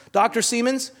teacher? Dr.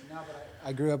 Siemens? No, but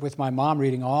I grew up with my mom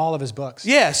reading all of his books.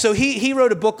 Yeah, so he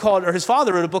wrote a book called, or his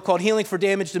father wrote a book called Healing for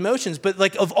Damaged Emotions. But,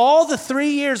 like, of all the 3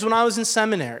 years when I was in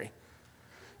seminary,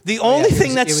 the only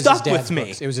thing that stuck with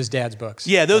me. It was his dad's books.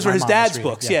 Yeah, those were his dad's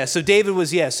books. Yeah. So David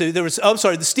was, so there was,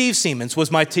 the Steve Siemens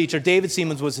was my teacher. David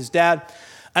Siemens was his dad.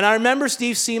 And I remember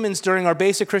Steve Siemens during our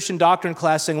basic Christian doctrine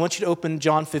class saying, I want you to open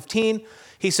John 15.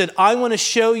 He said, I want to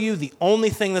show you the only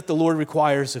thing that the Lord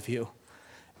requires of you.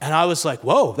 And I was like,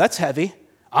 whoa, that's heavy.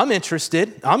 I'm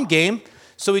interested. I'm game.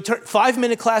 So we turned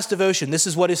 5-minute class devotion. This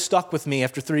is what has stuck with me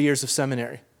after 3 years of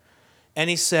seminary.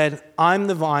 And he said, I'm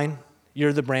the vine,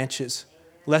 you're the branches.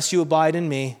 Lest you abide in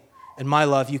me and my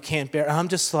love you can't bear. I'm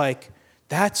just like,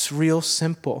 that's real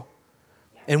simple.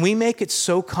 And we make it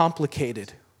so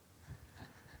complicated.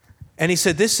 And he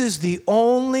said, this is the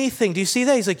only thing. Do you see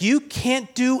that? He's like, you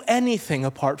can't do anything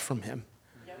apart from him.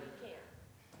 No, we can't.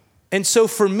 And so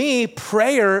for me,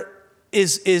 prayer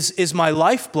is my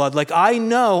lifeblood. Like, I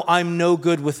know I'm no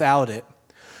good without it.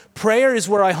 Prayer is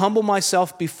where I humble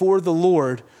myself before the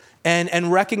Lord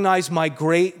and recognize my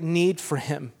great need for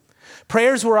him.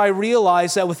 Prayer is where I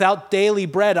realize that without daily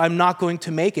bread, I'm not going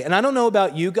to make it. And I don't know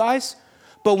about you guys,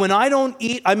 but when I don't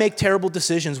eat, I make terrible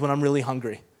decisions when I'm really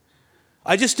hungry.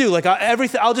 I just do. Like,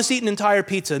 I'll just eat an entire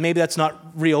pizza. Maybe that's not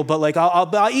real, but like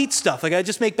I'll eat stuff. Like, I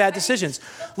just make bad decisions.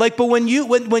 Like, but when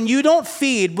you don't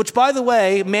feed, which by the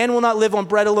way, man will not live on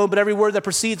bread alone, but every word that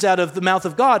proceeds out of the mouth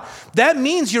of God, that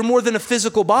means you're more than a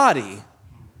physical body.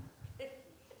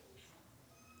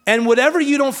 And whenever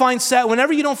you don't find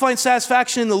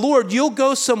satisfaction in the Lord, you'll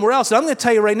go somewhere else. And I'm going to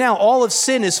tell you right now, all of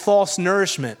sin is false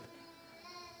nourishment.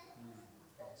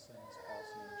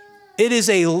 It is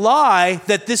a lie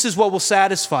that this is what will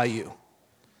satisfy you.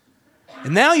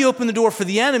 And now you open the door for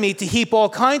the enemy to heap all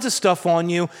kinds of stuff on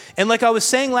you. And like I was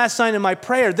saying last night in my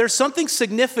prayer, there's something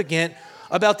significant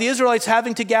about the Israelites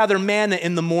having to gather manna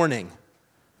in the morning.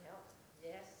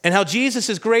 And how Jesus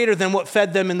is greater than what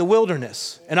fed them in the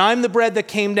wilderness. And I'm the bread that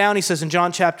came down, he says in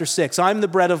John chapter 6. I'm the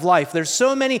bread of life. There's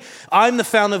so many, I'm the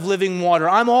fountain of living water.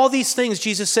 I'm all these things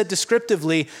Jesus said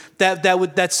descriptively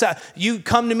that's you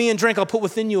come to me and drink, I'll put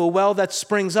within you a well that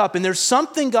springs up. And there's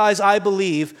something, guys, I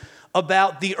believe,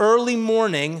 about the early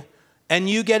morning and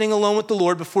you getting alone with the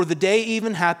Lord before the day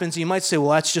even happens. You might say,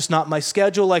 well, that's just not my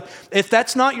schedule. Like, if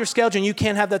that's not your schedule and you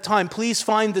can't have that time, please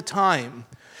find the time.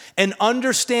 And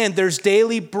understand there's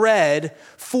daily bread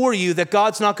for you that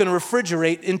God's not going to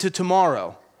refrigerate into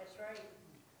tomorrow. That's right.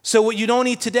 So what you don't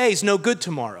eat today is no good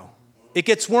tomorrow. It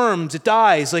gets worms, it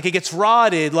dies, like it gets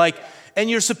rotted, and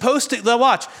you're supposed to,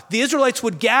 watch, the Israelites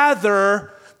would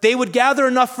gather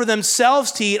enough for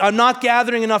themselves to eat. I'm not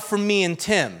gathering enough for me and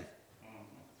Tim.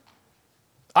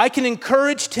 I can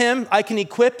encourage Tim, I can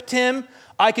equip Tim,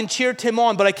 I can cheer Tim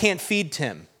on, but I can't feed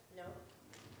Tim.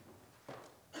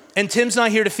 And Tim's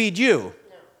not here to feed you.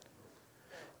 No.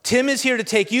 Tim is here to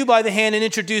take you by the hand and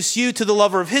introduce you to the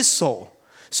lover of his soul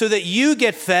so that you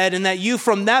get fed and that you,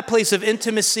 from that place of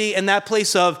intimacy and that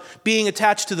place of being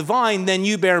attached to the vine, then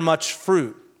you bear much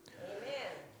fruit. Amen.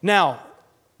 Now,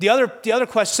 the other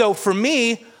question, so for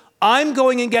me, I'm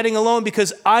going and getting alone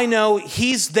because I know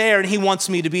he's there and he wants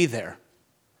me to be there.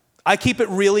 I keep it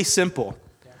really simple.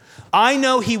 I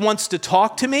know he wants to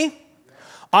talk to me.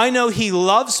 I know he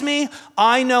loves me.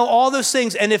 I know all those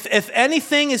things. And if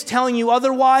anything is telling you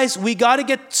otherwise, we got to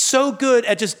get so good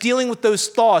at just dealing with those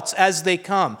thoughts as they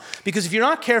come. Because if you're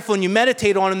not careful and you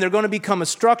meditate on them, they're going to become a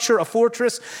structure, a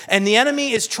fortress. And the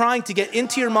enemy is trying to get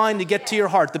into your mind, to get to your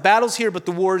heart. The battle's here, but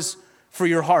the war's for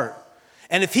your heart.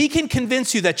 And if he can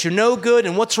convince you that you're no good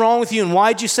and what's wrong with you and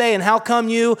why'd you say and how come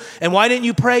you and why didn't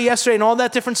you pray yesterday and all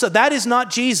that different stuff, that is not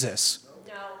Jesus.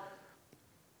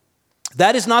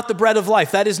 That is not the bread of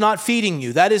life. That is not feeding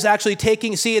you. That is actually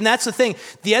and that's the thing.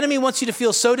 The enemy wants you to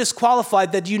feel so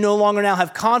disqualified that you no longer now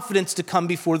have confidence to come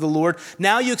before the Lord.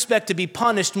 Now you expect to be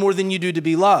punished more than you do to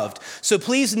be loved. So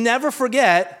please never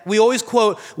forget, we always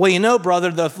quote, well,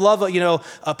 brother, the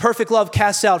love, perfect love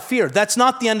casts out fear. That's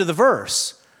not the end of the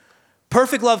verse.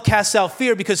 Perfect love casts out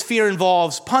fear because fear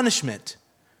involves punishment.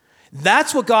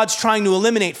 That's what God's trying to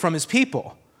eliminate from his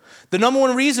people. The number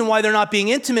one reason why they're not being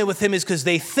intimate with him is because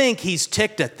they think he's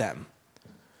ticked at them.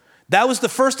 That was the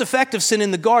first effect of sin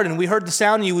in the garden. We heard the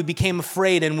sound and we became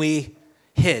afraid and we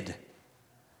hid.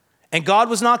 And God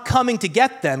was not coming to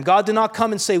get them. God did not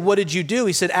come and say, what did you do?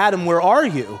 He said, Adam, where are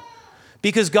you?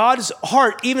 Because God's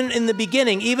heart, even in the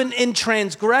beginning, even in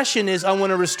transgression, is I want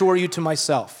to restore you to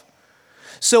myself.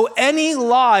 So any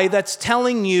lie that's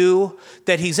telling you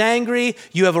that he's angry,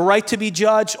 you have a right to be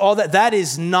judged, all that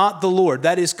is not the Lord.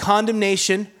 That is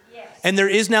condemnation. Yes. And there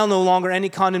is now no longer any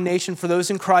condemnation for those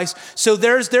in Christ. So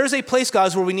there's a place,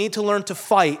 guys, where we need to learn to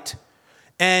fight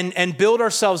and build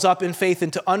ourselves up in faith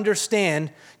and to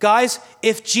understand. Guys,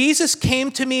 if Jesus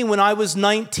came to me when I was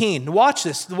 19, watch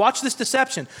this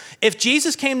deception. If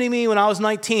Jesus came to me when I was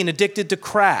 19, addicted to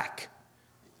crack,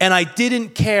 and I didn't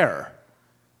care,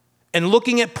 and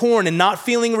looking at porn and not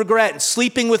feeling regret and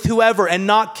sleeping with whoever and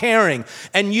not caring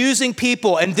and using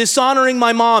people and dishonoring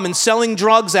my mom and selling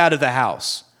drugs out of the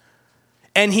house.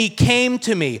 And he came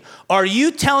to me. Are you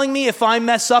telling me if I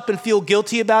mess up and feel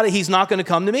guilty about it, he's not going to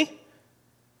come to me?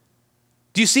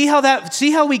 Do you see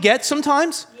how we get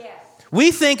sometimes? Yes.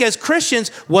 We think as Christians,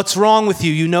 what's wrong with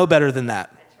you? You know better than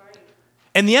that.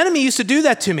 And the enemy used to do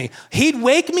that to me. He'd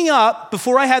wake me up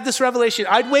before I had this revelation.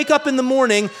 I'd wake up in the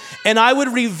morning and I would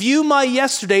review my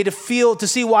yesterday to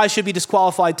see why I should be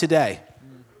disqualified today.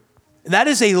 That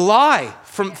is a lie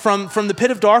from the pit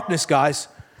of darkness, guys.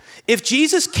 If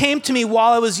Jesus came to me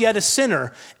while I was yet a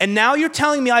sinner, and now you're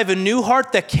telling me I have a new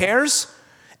heart that cares,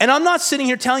 and I'm not sitting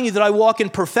here telling you that I walk in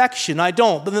perfection. I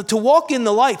don't. But to walk in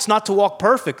the light's not to walk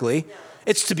perfectly.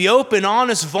 It's to be open,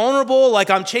 honest, vulnerable, like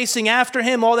I'm chasing after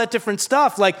him, all that different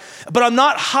stuff. But I'm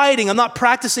not hiding. I'm not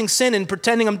practicing sin and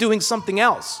pretending I'm doing something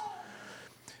else.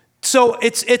 So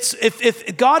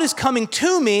if God is coming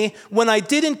to me when I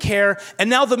didn't care, and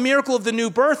now the miracle of the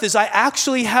new birth is I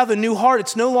actually have a new heart.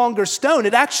 It's no longer stone.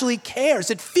 It actually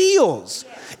cares. It feels.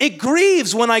 It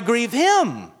grieves when I grieve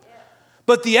him.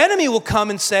 But the enemy will come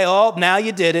and say, oh, now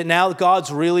you did it. Now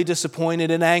God's really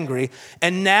disappointed and angry.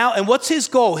 And what's his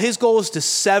goal? His goal is to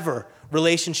sever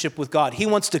relationship with God. He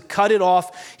wants to cut it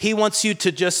off. He wants you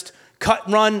to just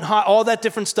run, all that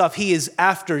different stuff. He is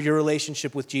after your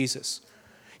relationship with Jesus.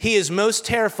 He is most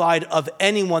terrified of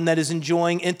anyone that is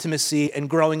enjoying intimacy and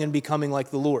growing and becoming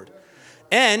like the Lord.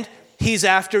 And he's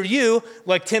after you,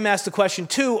 like Tim asked the question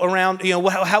too, around,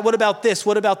 what about this?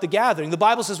 What about the gathering? The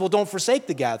Bible says, well, don't forsake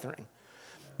the gathering.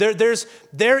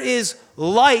 there is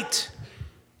light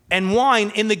and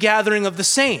wine in the gathering of the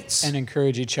saints. And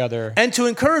encourage each other. And to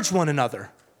encourage one another.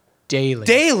 Daily.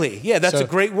 Daily. Yeah, that's a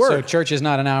great word. So church is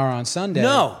not an hour on Sunday.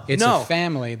 No. It's a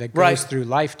family that goes through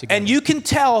life together. And you can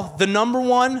tell the number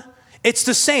one, it's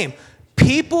the same.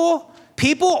 People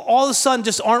all of a sudden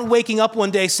just aren't waking up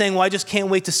one day saying, well, I just can't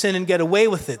wait to sin and get away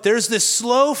with it. There's this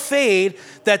slow fade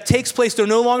that takes place. They're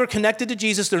no longer connected to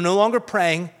Jesus. They're no longer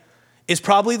praying. Is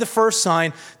probably the first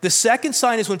sign. The second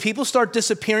sign is when people start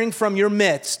disappearing from your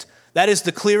midst, that is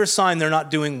the clearest sign they're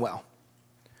not doing well.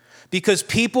 Because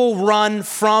people run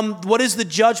from, what is the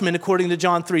judgment according to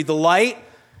John 3? The light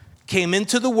came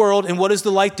into the world, and what does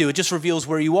the light do? It just reveals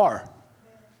where you are.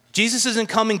 Jesus isn't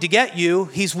coming to get you.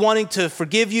 He's wanting to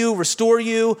forgive you, restore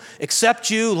you, accept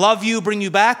you, love you, bring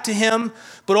you back to him.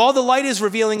 But all the light is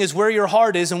revealing is where your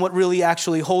heart is and what really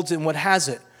actually holds it and what has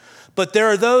it. But there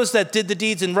are those that did the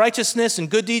deeds in righteousness and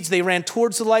good deeds. They ran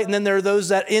towards the light. And then there are those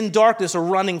that in darkness are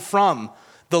running from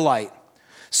the light.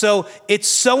 So it's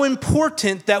so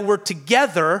important that we're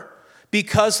together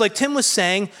because like Tim was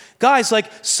saying, guys, like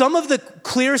some of the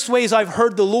clearest ways I've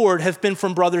heard the Lord have been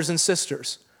from brothers and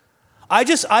sisters. I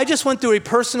just went through a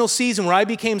personal season where I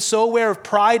became so aware of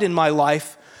pride in my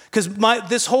life because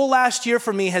this whole last year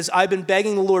for me I've been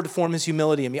begging the Lord to form his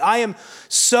humility in me. I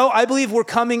believe we're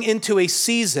coming into a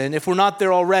season, if we're not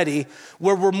there already,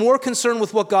 where we're more concerned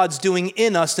with what God's doing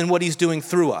in us than what he's doing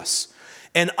through us.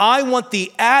 And I want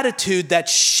the attitude that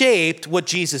shaped what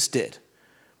Jesus did.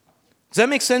 Does that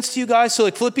make sense to you guys? So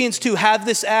like Philippians 2, have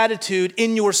this attitude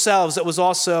in yourselves that was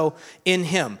also in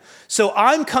him. So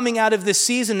I'm coming out of this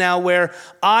season now where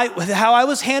how I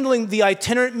was handling the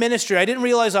itinerant ministry, I didn't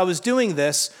realize I was doing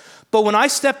this, but when I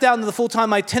stepped out into the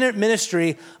full-time itinerant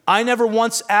ministry, I never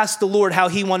once asked the Lord how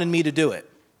he wanted me to do it.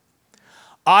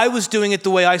 I was doing it the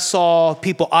way I saw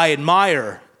people I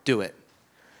admire do it.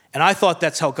 And I thought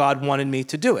that's how God wanted me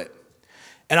to do it.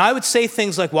 And I would say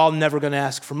things like, well, I'm never going to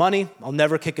ask for money. I'll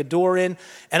never kick a door in.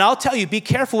 And I'll tell you, be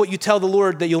careful what you tell the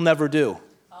Lord that you'll never do.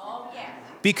 Oh, yeah.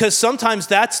 Because sometimes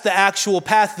that's the actual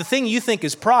path. The thing you think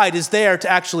is pride is there to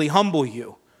actually humble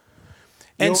you.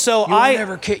 And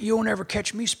you'll never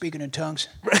catch me speaking in tongues.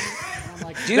 I'm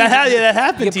like, dude, that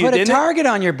happened to you, put didn't a target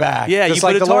on your back. Yeah, just you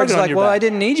like put a the Lord's target on like, your well, back. I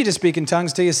didn't need you to speak in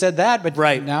tongues till you said that, but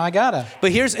now I gotta.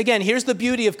 But here's the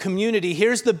beauty of community.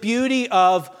 Here's the beauty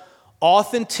of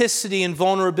authenticity and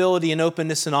vulnerability and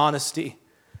openness and honesty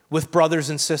with brothers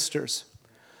and sisters.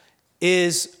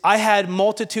 Is I had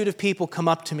multitude of people come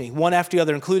up to me, one after the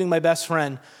other, including my best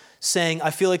friend, saying,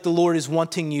 I feel like the Lord is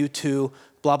wanting you to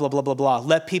blah, blah, blah, blah, blah.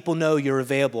 Let people know you're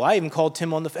available. I even called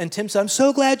Tim on the phone, and Tim said, I'm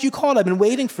so glad you called. I've been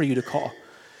waiting for you to call.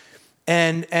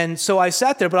 And so I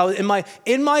sat there, but I was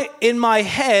in my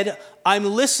head, I'm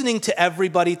listening to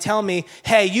everybody tell me,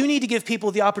 hey, you need to give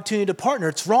people the opportunity to partner.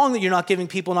 It's wrong that you're not giving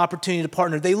people an opportunity to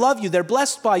partner. They love you. They're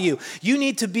blessed by you. You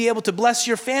need to be able to bless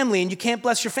your family, and you can't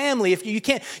bless your family if you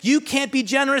can't be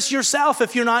generous yourself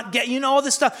if you're not all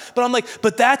this stuff. But I'm like,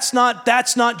 but that's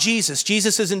not Jesus.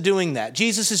 Jesus isn't doing that.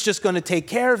 Jesus is just going to take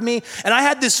care of me. And I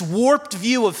had this warped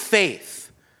view of faith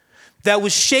that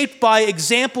was shaped by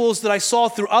examples that I saw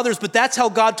through others, but that's how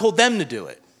God told them to do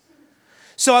it.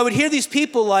 So I would hear these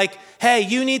people like, hey,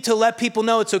 you need to let people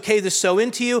know it's okay to sow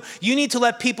into you. You need to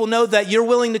let people know that you're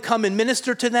willing to come and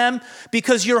minister to them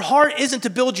because your heart isn't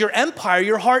to build your empire.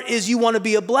 Your heart is you want to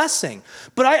be a blessing.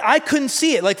 But I couldn't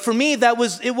see it. Like for me, there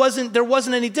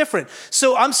wasn't any different.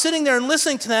 So I'm sitting there and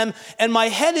listening to them and my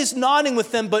head is nodding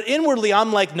with them, but inwardly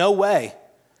I'm like, no way.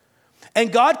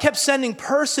 And God kept sending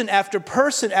person after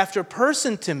person after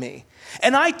person to me.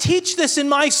 And I teach this in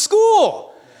my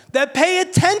school, that pay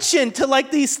attention to like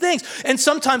these things. And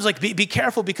sometimes like be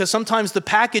careful because sometimes the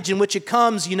package in which it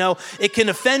comes, it can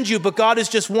offend you, but God is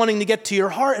just wanting to get to your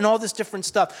heart and all this different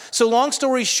stuff. So long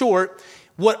story short,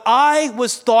 what I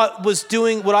was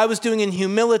doing in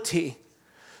humility,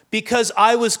 because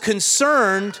I was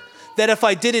concerned that if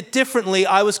I did it differently,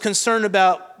 I was concerned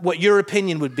about what your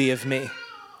opinion would be of me.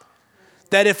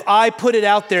 That if I put it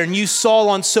out there and you saw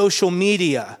on social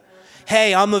media,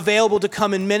 hey, I'm available to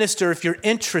come and minister if you're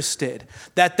interested,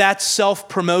 that's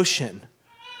self-promotion.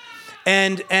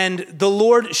 And the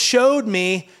Lord showed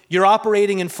me you're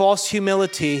operating in false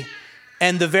humility,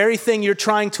 and the very thing you're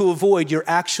trying to avoid, you're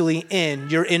actually in.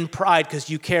 You're in pride because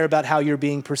you care about how you're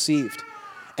being perceived.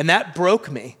 And that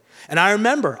broke me. And I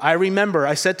remember,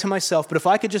 I said to myself, but if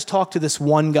I could just talk to this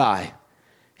one guy,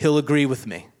 he'll agree with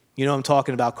me. You know what I'm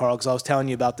talking about, Carl, because I was telling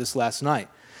you about this last night.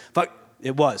 But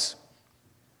it was.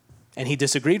 And he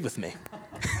disagreed with me.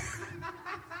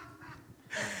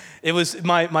 It was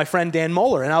my friend Dan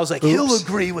Moeller. And I was like, He'll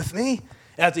agree with me.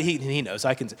 He knows.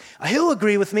 He'll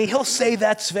agree with me. He'll say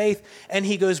that's faith. And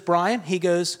he goes, Brian,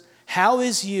 how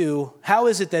is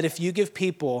it that if you give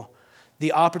people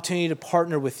the opportunity to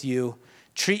partner with you,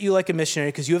 treat you like a missionary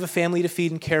because you have a family to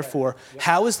feed and care for,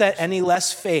 how is that any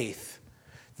less faith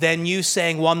than you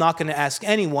saying, well, I'm not going to ask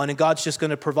anyone and God's just going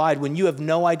to provide when you have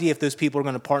no idea if those people are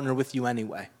going to partner with you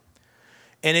anyway?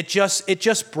 And it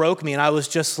just broke me. And I was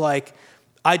just like,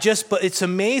 but it's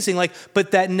amazing. Like,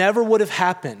 but that never would have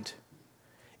happened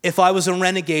if I was a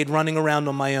renegade running around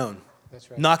on my own.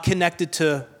 That's right. Not connected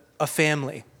to a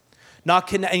family.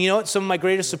 And you know what some of my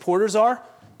greatest supporters are?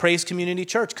 Praise Community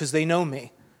Church, because they know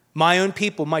me. My own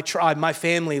people, my tribe, my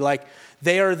family, like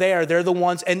they are there. They're the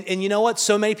ones. And you know what?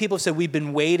 So many people have said, we've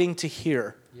been waiting to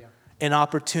hear an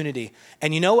opportunity.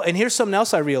 And and here's something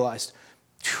else I realized.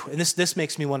 And this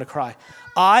makes me want to cry.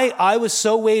 I was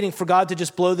so waiting for God to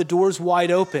just blow the doors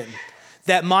wide open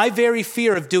that my very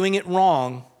fear of doing it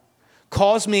wrong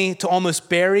caused me to almost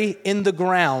bury in the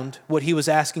ground what he was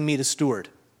asking me to steward.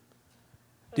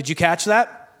 Did you catch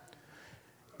that?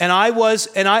 And I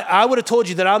would have told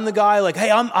you that I'm the guy like,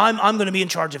 hey, I'm going to be in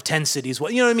charge of 10 cities.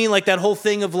 Well, you know what I mean? Like that whole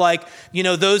thing of like,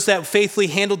 those that faithfully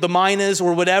handled the minas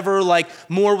or whatever, like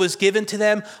more was given to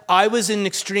them. I was in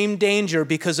extreme danger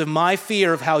because of my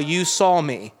fear of how you saw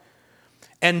me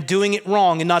and doing it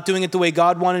wrong and not doing it the way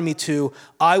God wanted me to.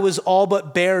 I was all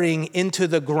but burying into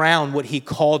the ground what he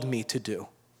called me to do.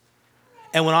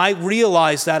 And when I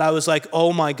realized that, I was like,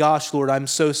 oh my gosh, Lord, I'm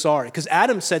so sorry. Because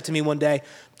Adam said to me one day,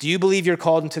 do you believe you're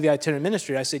called into the itinerant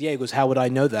ministry? I said, yeah. He goes, how would I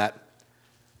know that?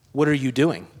 What are you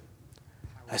doing?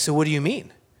 I said, what do you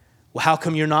mean? Well, how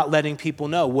come you're not letting people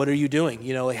know? What are you doing?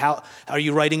 How are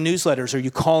you writing newsletters? Are you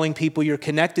calling people you're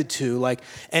connected to?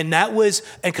 And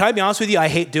can I be honest with you? I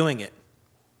hate doing it.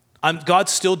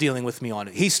 God's still dealing with me on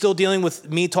it. He's still dealing with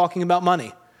me talking about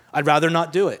money. I'd rather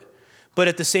not do it. But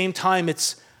at the same time,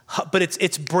 it's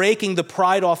breaking the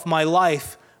pride off my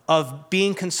life of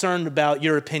being concerned about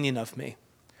your opinion of me.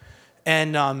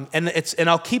 And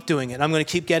I'll keep doing it. I'm going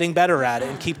to keep getting better at it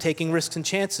and keep taking risks and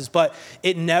chances. But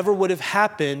it never would have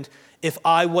happened if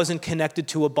I wasn't connected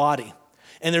to a body.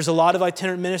 And there's a lot of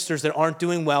itinerant ministers that aren't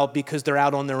doing well because they're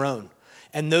out on their own.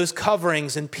 And those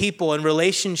coverings and people and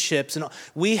relationships, and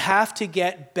we have to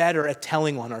get better at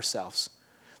telling on ourselves.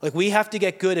 Like we have to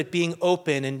get good at being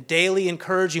open and daily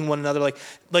encouraging one another.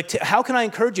 How can I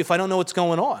encourage you if I don't know what's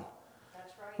going on?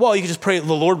 That's right. Well, you can just pray,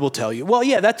 the Lord will tell you. Well,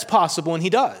 yeah, that's possible, and he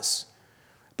does.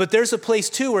 But there's a place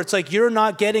too where it's like you're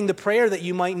not getting the prayer that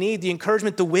you might need, the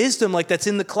encouragement, the wisdom that's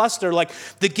in the cluster. Like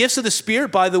the gifts of the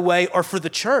Spirit, by the way, are for the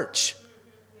church,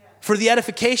 for the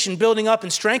edification, building up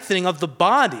and strengthening of the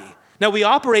body. Now, we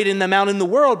operate in them out in the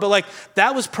world, but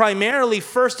that was primarily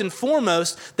first and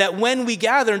foremost that when we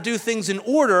gather and do things in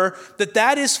order,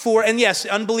 that is for, and yes,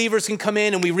 unbelievers can come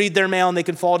in and we read their mail and they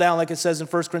can fall down, like it says in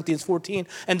 1 Corinthians 14,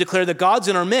 and declare that God's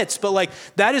in our midst. But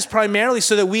that is primarily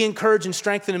so that we encourage and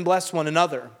strengthen and bless one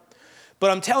another.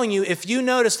 But I'm telling you, if you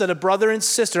notice that a brother and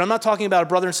sister, I'm not talking about a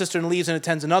brother and sister and leaves and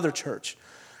attends another church,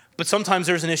 but sometimes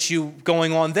there's an issue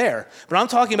going on there. But I'm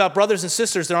talking about brothers and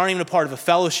sisters that aren't even a part of a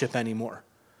fellowship anymore.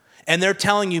 And they're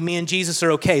telling you, me and Jesus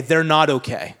are okay. They're not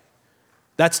okay.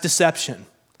 That's deception.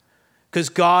 Because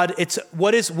God,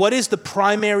 what is the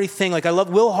primary thing? I love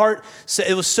Will Hart.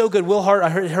 It was so good. Will Hart, I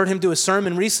heard him do a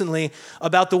sermon recently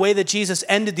about the way that Jesus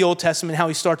ended the Old Testament and how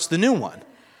he starts the new one.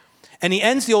 And he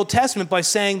ends the Old Testament by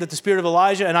saying that the spirit of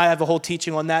Elijah, and I have a whole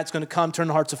teaching on that, it's going to come, turn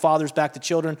the hearts of fathers back to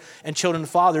children and children to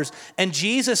fathers. And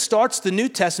Jesus starts the New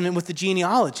Testament with the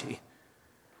genealogy,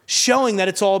 showing that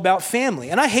it's all about family.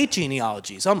 And I hate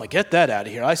genealogies. I'm like, get that out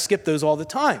of here. I skip those all the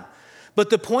time. But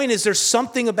the point is, there's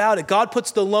something about it. God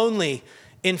puts the lonely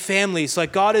in families.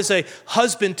 Like God is a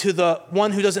husband to the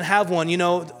one who doesn't have one.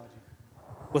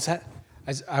 What's that?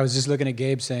 I was just looking at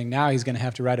Gabe saying now he's going to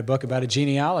have to write a book about a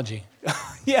genealogy.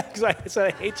 Yeah, because I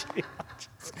said I hate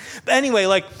genealogies. But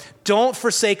anyway, don't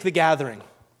forsake the gathering.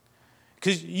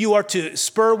 Because you are to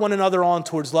spur one another on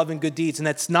towards love and good deeds. And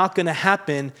that's not going to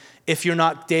happen if you're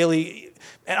not daily.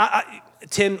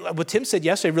 And what Tim said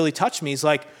yesterday really touched me. He's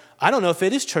like, I don't know if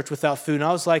it is church without food. And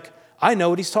I was like, I know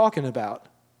what he's talking about.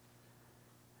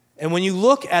 And when you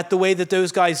look at the way that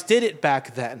those guys did it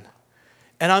back then,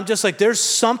 and I'm just like, there's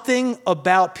something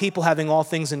about people having all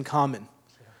things in common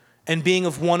and being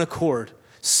of one accord,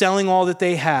 selling all that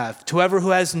they have to whoever who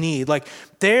has need.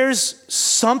 There's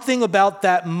something about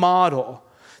that model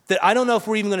that I don't know if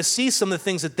we're even going to see some of the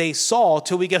things that they saw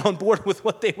till we get on board with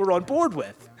what they were on board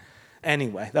with.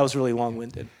 Anyway, that was really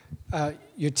long-winded.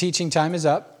 Your teaching time is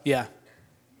up. Yeah.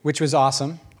 Which was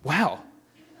awesome. Wow.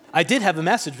 I did have a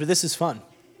message, but this is fun.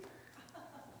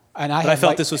 And I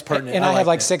felt this was pertinent. And I have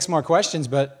like it. 6 more questions,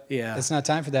 but Yeah. it's not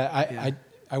time for that.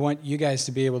 I want you guys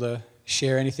to be able to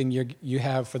share anything you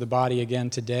have for the body again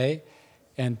today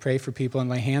and pray for people and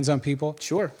lay hands on people.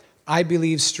 Sure. I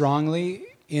believe strongly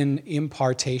in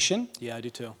impartation. Yeah, I do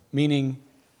too. Meaning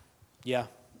Yeah.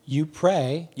 you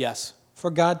pray Yes.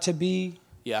 for God to be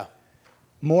Yeah.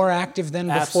 more active than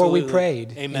before Absolutely. we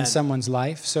prayed Amen. in someone's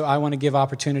life. So I want to give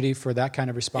opportunity for that kind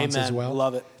of response Amen. as well.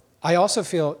 Love it. I also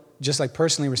feel, just like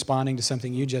personally responding to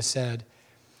something you just said,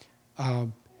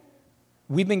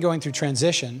 we've been going through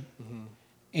transition,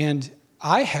 and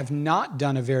I have not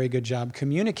done a very good job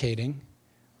communicating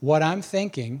what I'm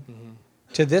thinking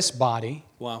to this body,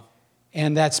 Wow.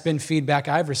 and that's been feedback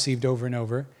I've received over and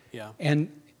over. Yeah. And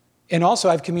also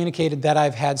I've communicated that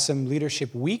I've had some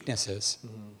leadership weaknesses.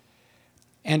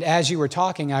 And as you were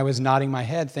talking, I was nodding my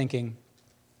head thinking,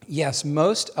 yes,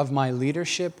 most of my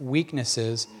leadership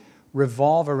weaknesses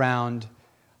revolve around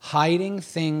hiding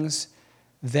things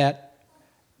that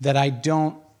I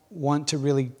don't want to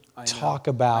really talk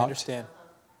I about understand.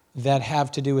 that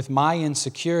have to do with my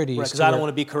insecurities. Right, because I don't want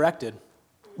to be corrected.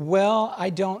 Well, I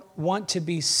don't want to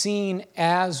be seen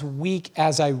as weak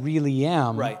as I really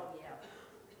am. Right.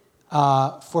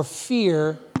 For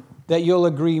fear that you'll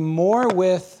agree more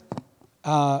with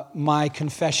my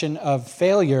confession of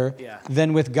failure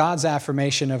than with God's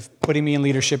affirmation of putting me in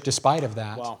leadership despite of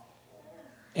that. Wow.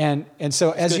 And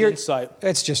so as good you're, insight.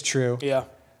 it's just true. Yeah.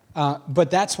 But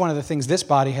that's one of the things this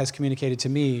body has communicated to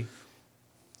me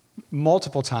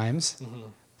multiple times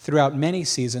throughout many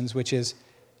seasons, which is,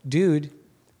 dude,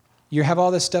 you have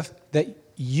all this stuff that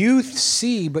you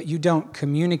see, but you don't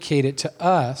communicate it to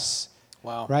us.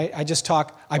 Wow. Right?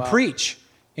 I preach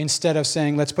instead of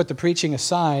saying, let's put the preaching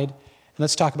aside and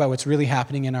let's talk about what's really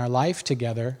happening in our life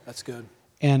together. That's good.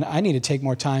 And I need to take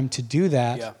more time to do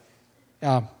that.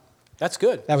 Yeah. That's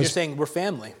good. That was- You're saying we're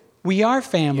family. We are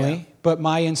family, Yeah. but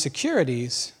my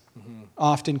insecurities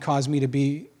often cause me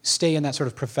to stay in that sort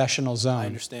of professional zone. I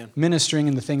understand. Ministering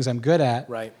in the things I'm good at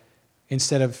Right.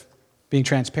 instead of being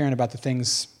transparent about the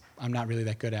things I'm not really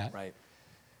that good at. Right.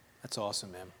 That's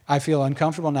awesome, man. I feel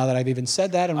uncomfortable now that I've even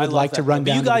said that and I would love like to that. run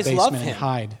But you down to the guys love basement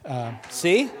and him. hide.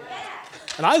 See?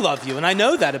 And I love you, and I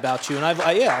know that about you,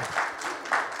 and yeah.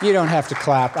 You don't have to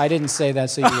clap. I didn't say that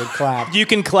so you would clap. You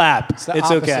can clap. It's the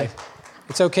okay. opposite.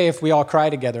 It's okay if we all cry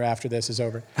together after this is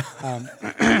over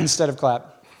instead of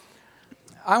clap.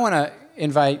 I want to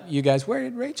invite you guys. Where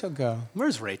did Rachel go?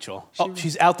 Where's Rachel?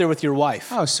 She's out there with your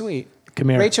wife. Oh, sweet. Come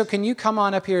here. Rachel, can you come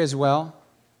on up here as well?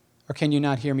 Or can you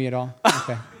not hear me at all?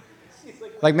 Okay.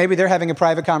 Like maybe they're having a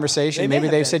private conversation. Maybe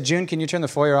they've said, June, can you turn the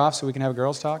foyer off so we can have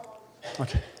girls talk?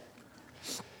 Okay.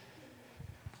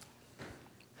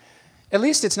 At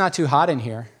least it's not too hot in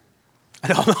here. I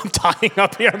know, I'm dying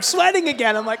up here. I'm sweating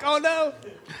again. I'm like, oh no.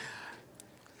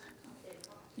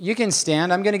 You can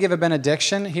stand. I'm going to give a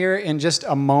benediction here in just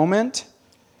a moment.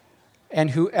 And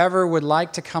whoever would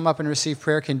like to come up and receive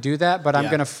prayer can do that. But I'm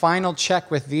going to final check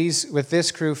with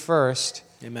this crew first.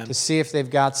 Amen. To see if they've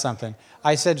got something.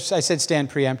 I said stand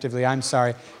preemptively. I'm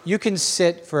sorry. You can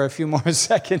sit for a few more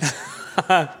seconds.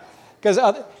 Because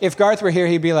if Garth were here,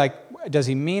 he'd be like, does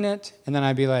he mean it? And then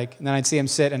I'd be like, and then I'd see him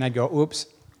sit and I'd go, oops.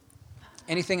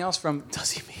 Anything else from...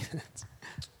 Does he mean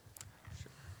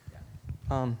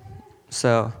it?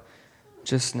 So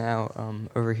just now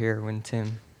over here when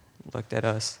Tim looked at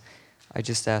us, I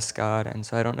just asked God, and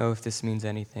so I don't know if this means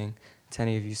anything to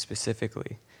any of you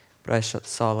specifically, but I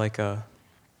saw like a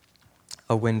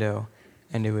window,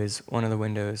 and it was one of the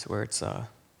windows where it's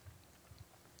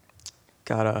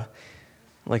got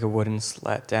like a wooden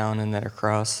slat down and then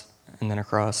across,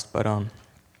 but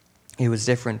it was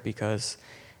different because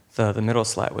the middle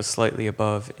slat was slightly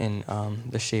above in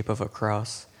the shape of a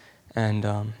cross,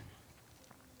 and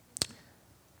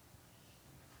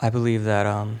I believe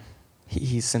that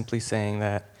he's simply saying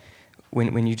that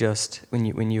when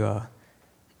you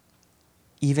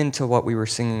even to what we were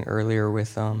singing earlier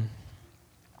with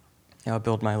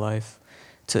build my life,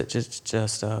 to just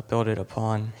build it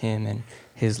upon him and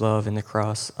his love and the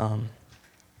cross,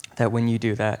 that when you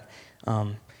do that,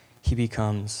 he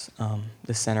becomes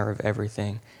the center of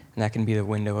everything, and that can be the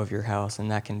window of your house, and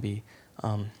that can be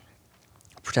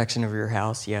protection of your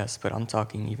house, yes, but I'm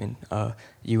talking even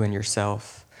you and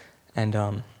yourself.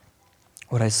 And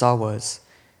what I saw was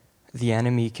the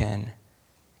enemy can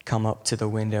come up to the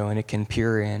window and it can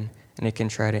peer in and it can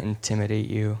try to intimidate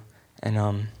you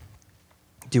and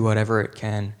do whatever it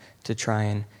can to try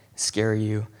and scare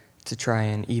you, to try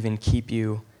and even keep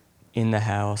you in the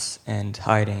house and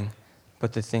hiding.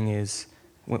 But the thing is,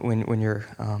 when you're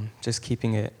just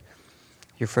keeping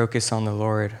your focus on the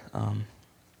Lord,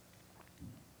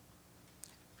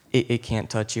 it can't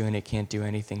touch you and it can't do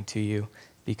anything to you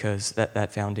because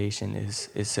that foundation is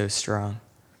so strong.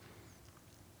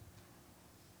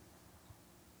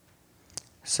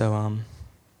 So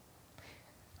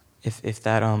if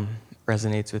that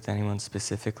resonates with anyone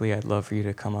specifically, I'd love for you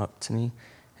to come up to me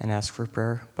and ask for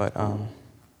prayer. But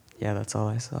yeah, that's all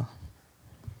I saw.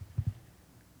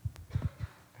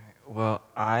 Well,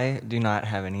 I do not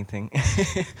have anything,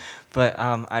 but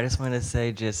I just want to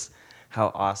say just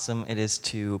how awesome it is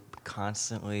to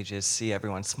constantly just see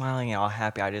everyone smiling and all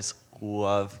happy. I just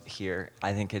love here.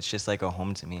 I think it's just like a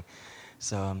home to me.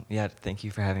 So yeah, thank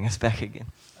you for having us back again.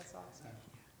 That's awesome.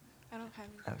 I don't have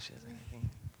Oh, shit. Anything?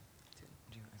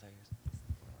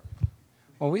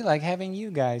 Well, we like having you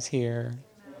guys here.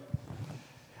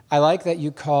 I like that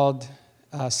you called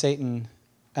Satan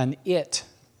an it.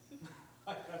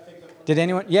 Did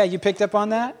anyone? Yeah, you picked up on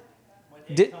that?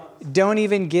 Don't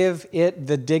even give it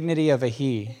the dignity of a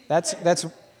he. That's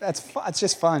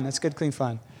just fun. That's good, clean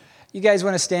fun. You guys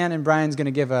want to stand, and Brian's going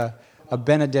to give a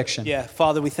benediction. Yeah,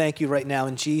 Father, we thank you right now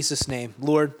in Jesus' name.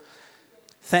 Lord,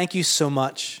 thank you so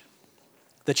much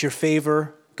that your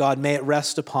favor, God, may it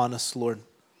rest upon us, Lord.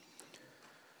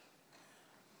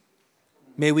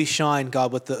 May we shine,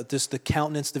 God, with the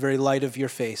countenance, the very light of your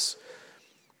face.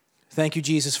 Thank you,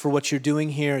 Jesus, for what you're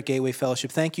doing here at Gateway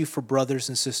Fellowship. Thank you for brothers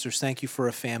and sisters. Thank you for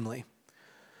a family.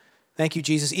 Thank you,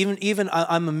 Jesus. Even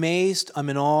I'm amazed, I'm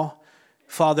in awe,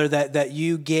 Father, that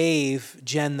you gave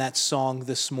Jen that song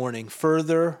this morning,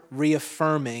 further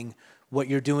reaffirming what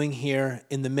you're doing here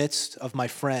in the midst of my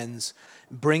friends,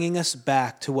 bringing us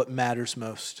back to what matters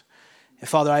most. And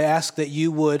Father, I ask that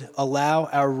you would allow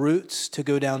our roots to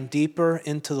go down deeper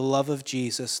into the love of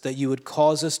Jesus, that you would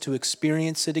cause us to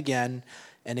experience it again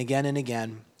and again and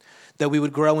again, that we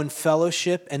would grow in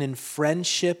fellowship and in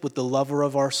friendship with the lover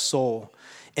of our soul,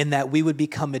 and that we would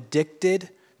become addicted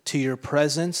to your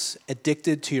presence,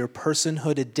 addicted to your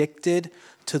personhood, addicted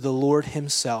to the Lord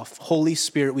himself. Holy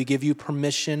Spirit, we give you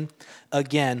permission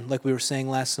again, like we were saying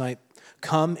last night,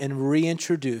 come and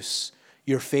reintroduce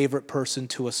your favorite person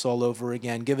to us all over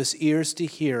again. Give us ears to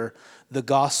hear the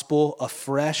gospel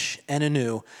afresh and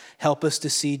anew. Help us to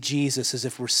see Jesus as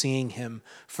if we're seeing him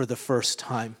for the first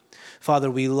time.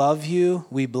 Father, we love you,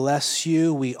 we bless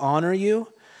you, we honor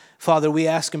you. Father, we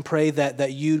ask and pray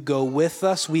that you'd go with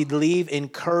us. We'd leave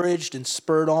encouraged and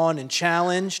spurred on and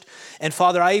challenged. And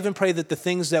Father, I even pray that the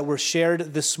things that were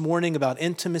shared this morning about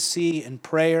intimacy and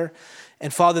prayer,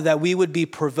 and Father, that we would be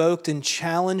provoked and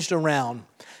challenged around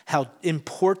how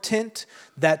important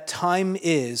that time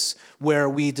is where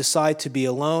we decide to be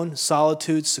alone,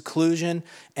 solitude, seclusion,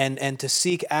 and to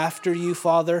seek after you,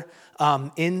 Father,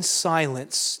 in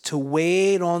silence, to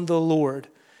wait on the Lord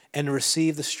and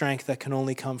receive the strength that can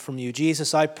only come from you.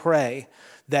 Jesus, I pray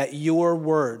that your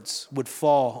words would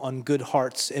fall on good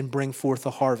hearts and bring forth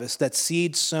a harvest, that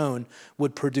seed sown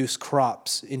would produce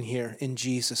crops in here, in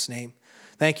Jesus' name.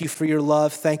 Thank you for your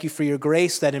love. Thank you for your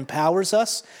grace that empowers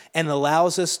us and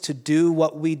allows us to do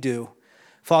what we do.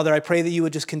 Father, I pray that you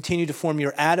would just continue to form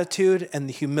your attitude and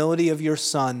the humility of your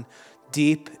Son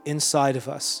deep inside of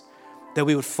us, that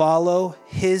we would follow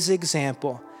his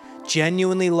example,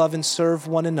 genuinely love and serve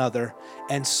one another,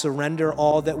 and surrender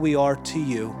all that we are to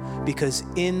you, because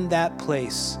in that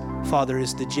place, Father,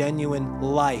 is the genuine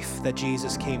life that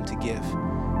Jesus came to give.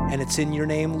 And it's in your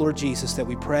name, Lord Jesus, that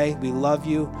we pray. We love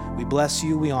you. We bless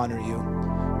you. We honor you.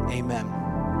 Amen.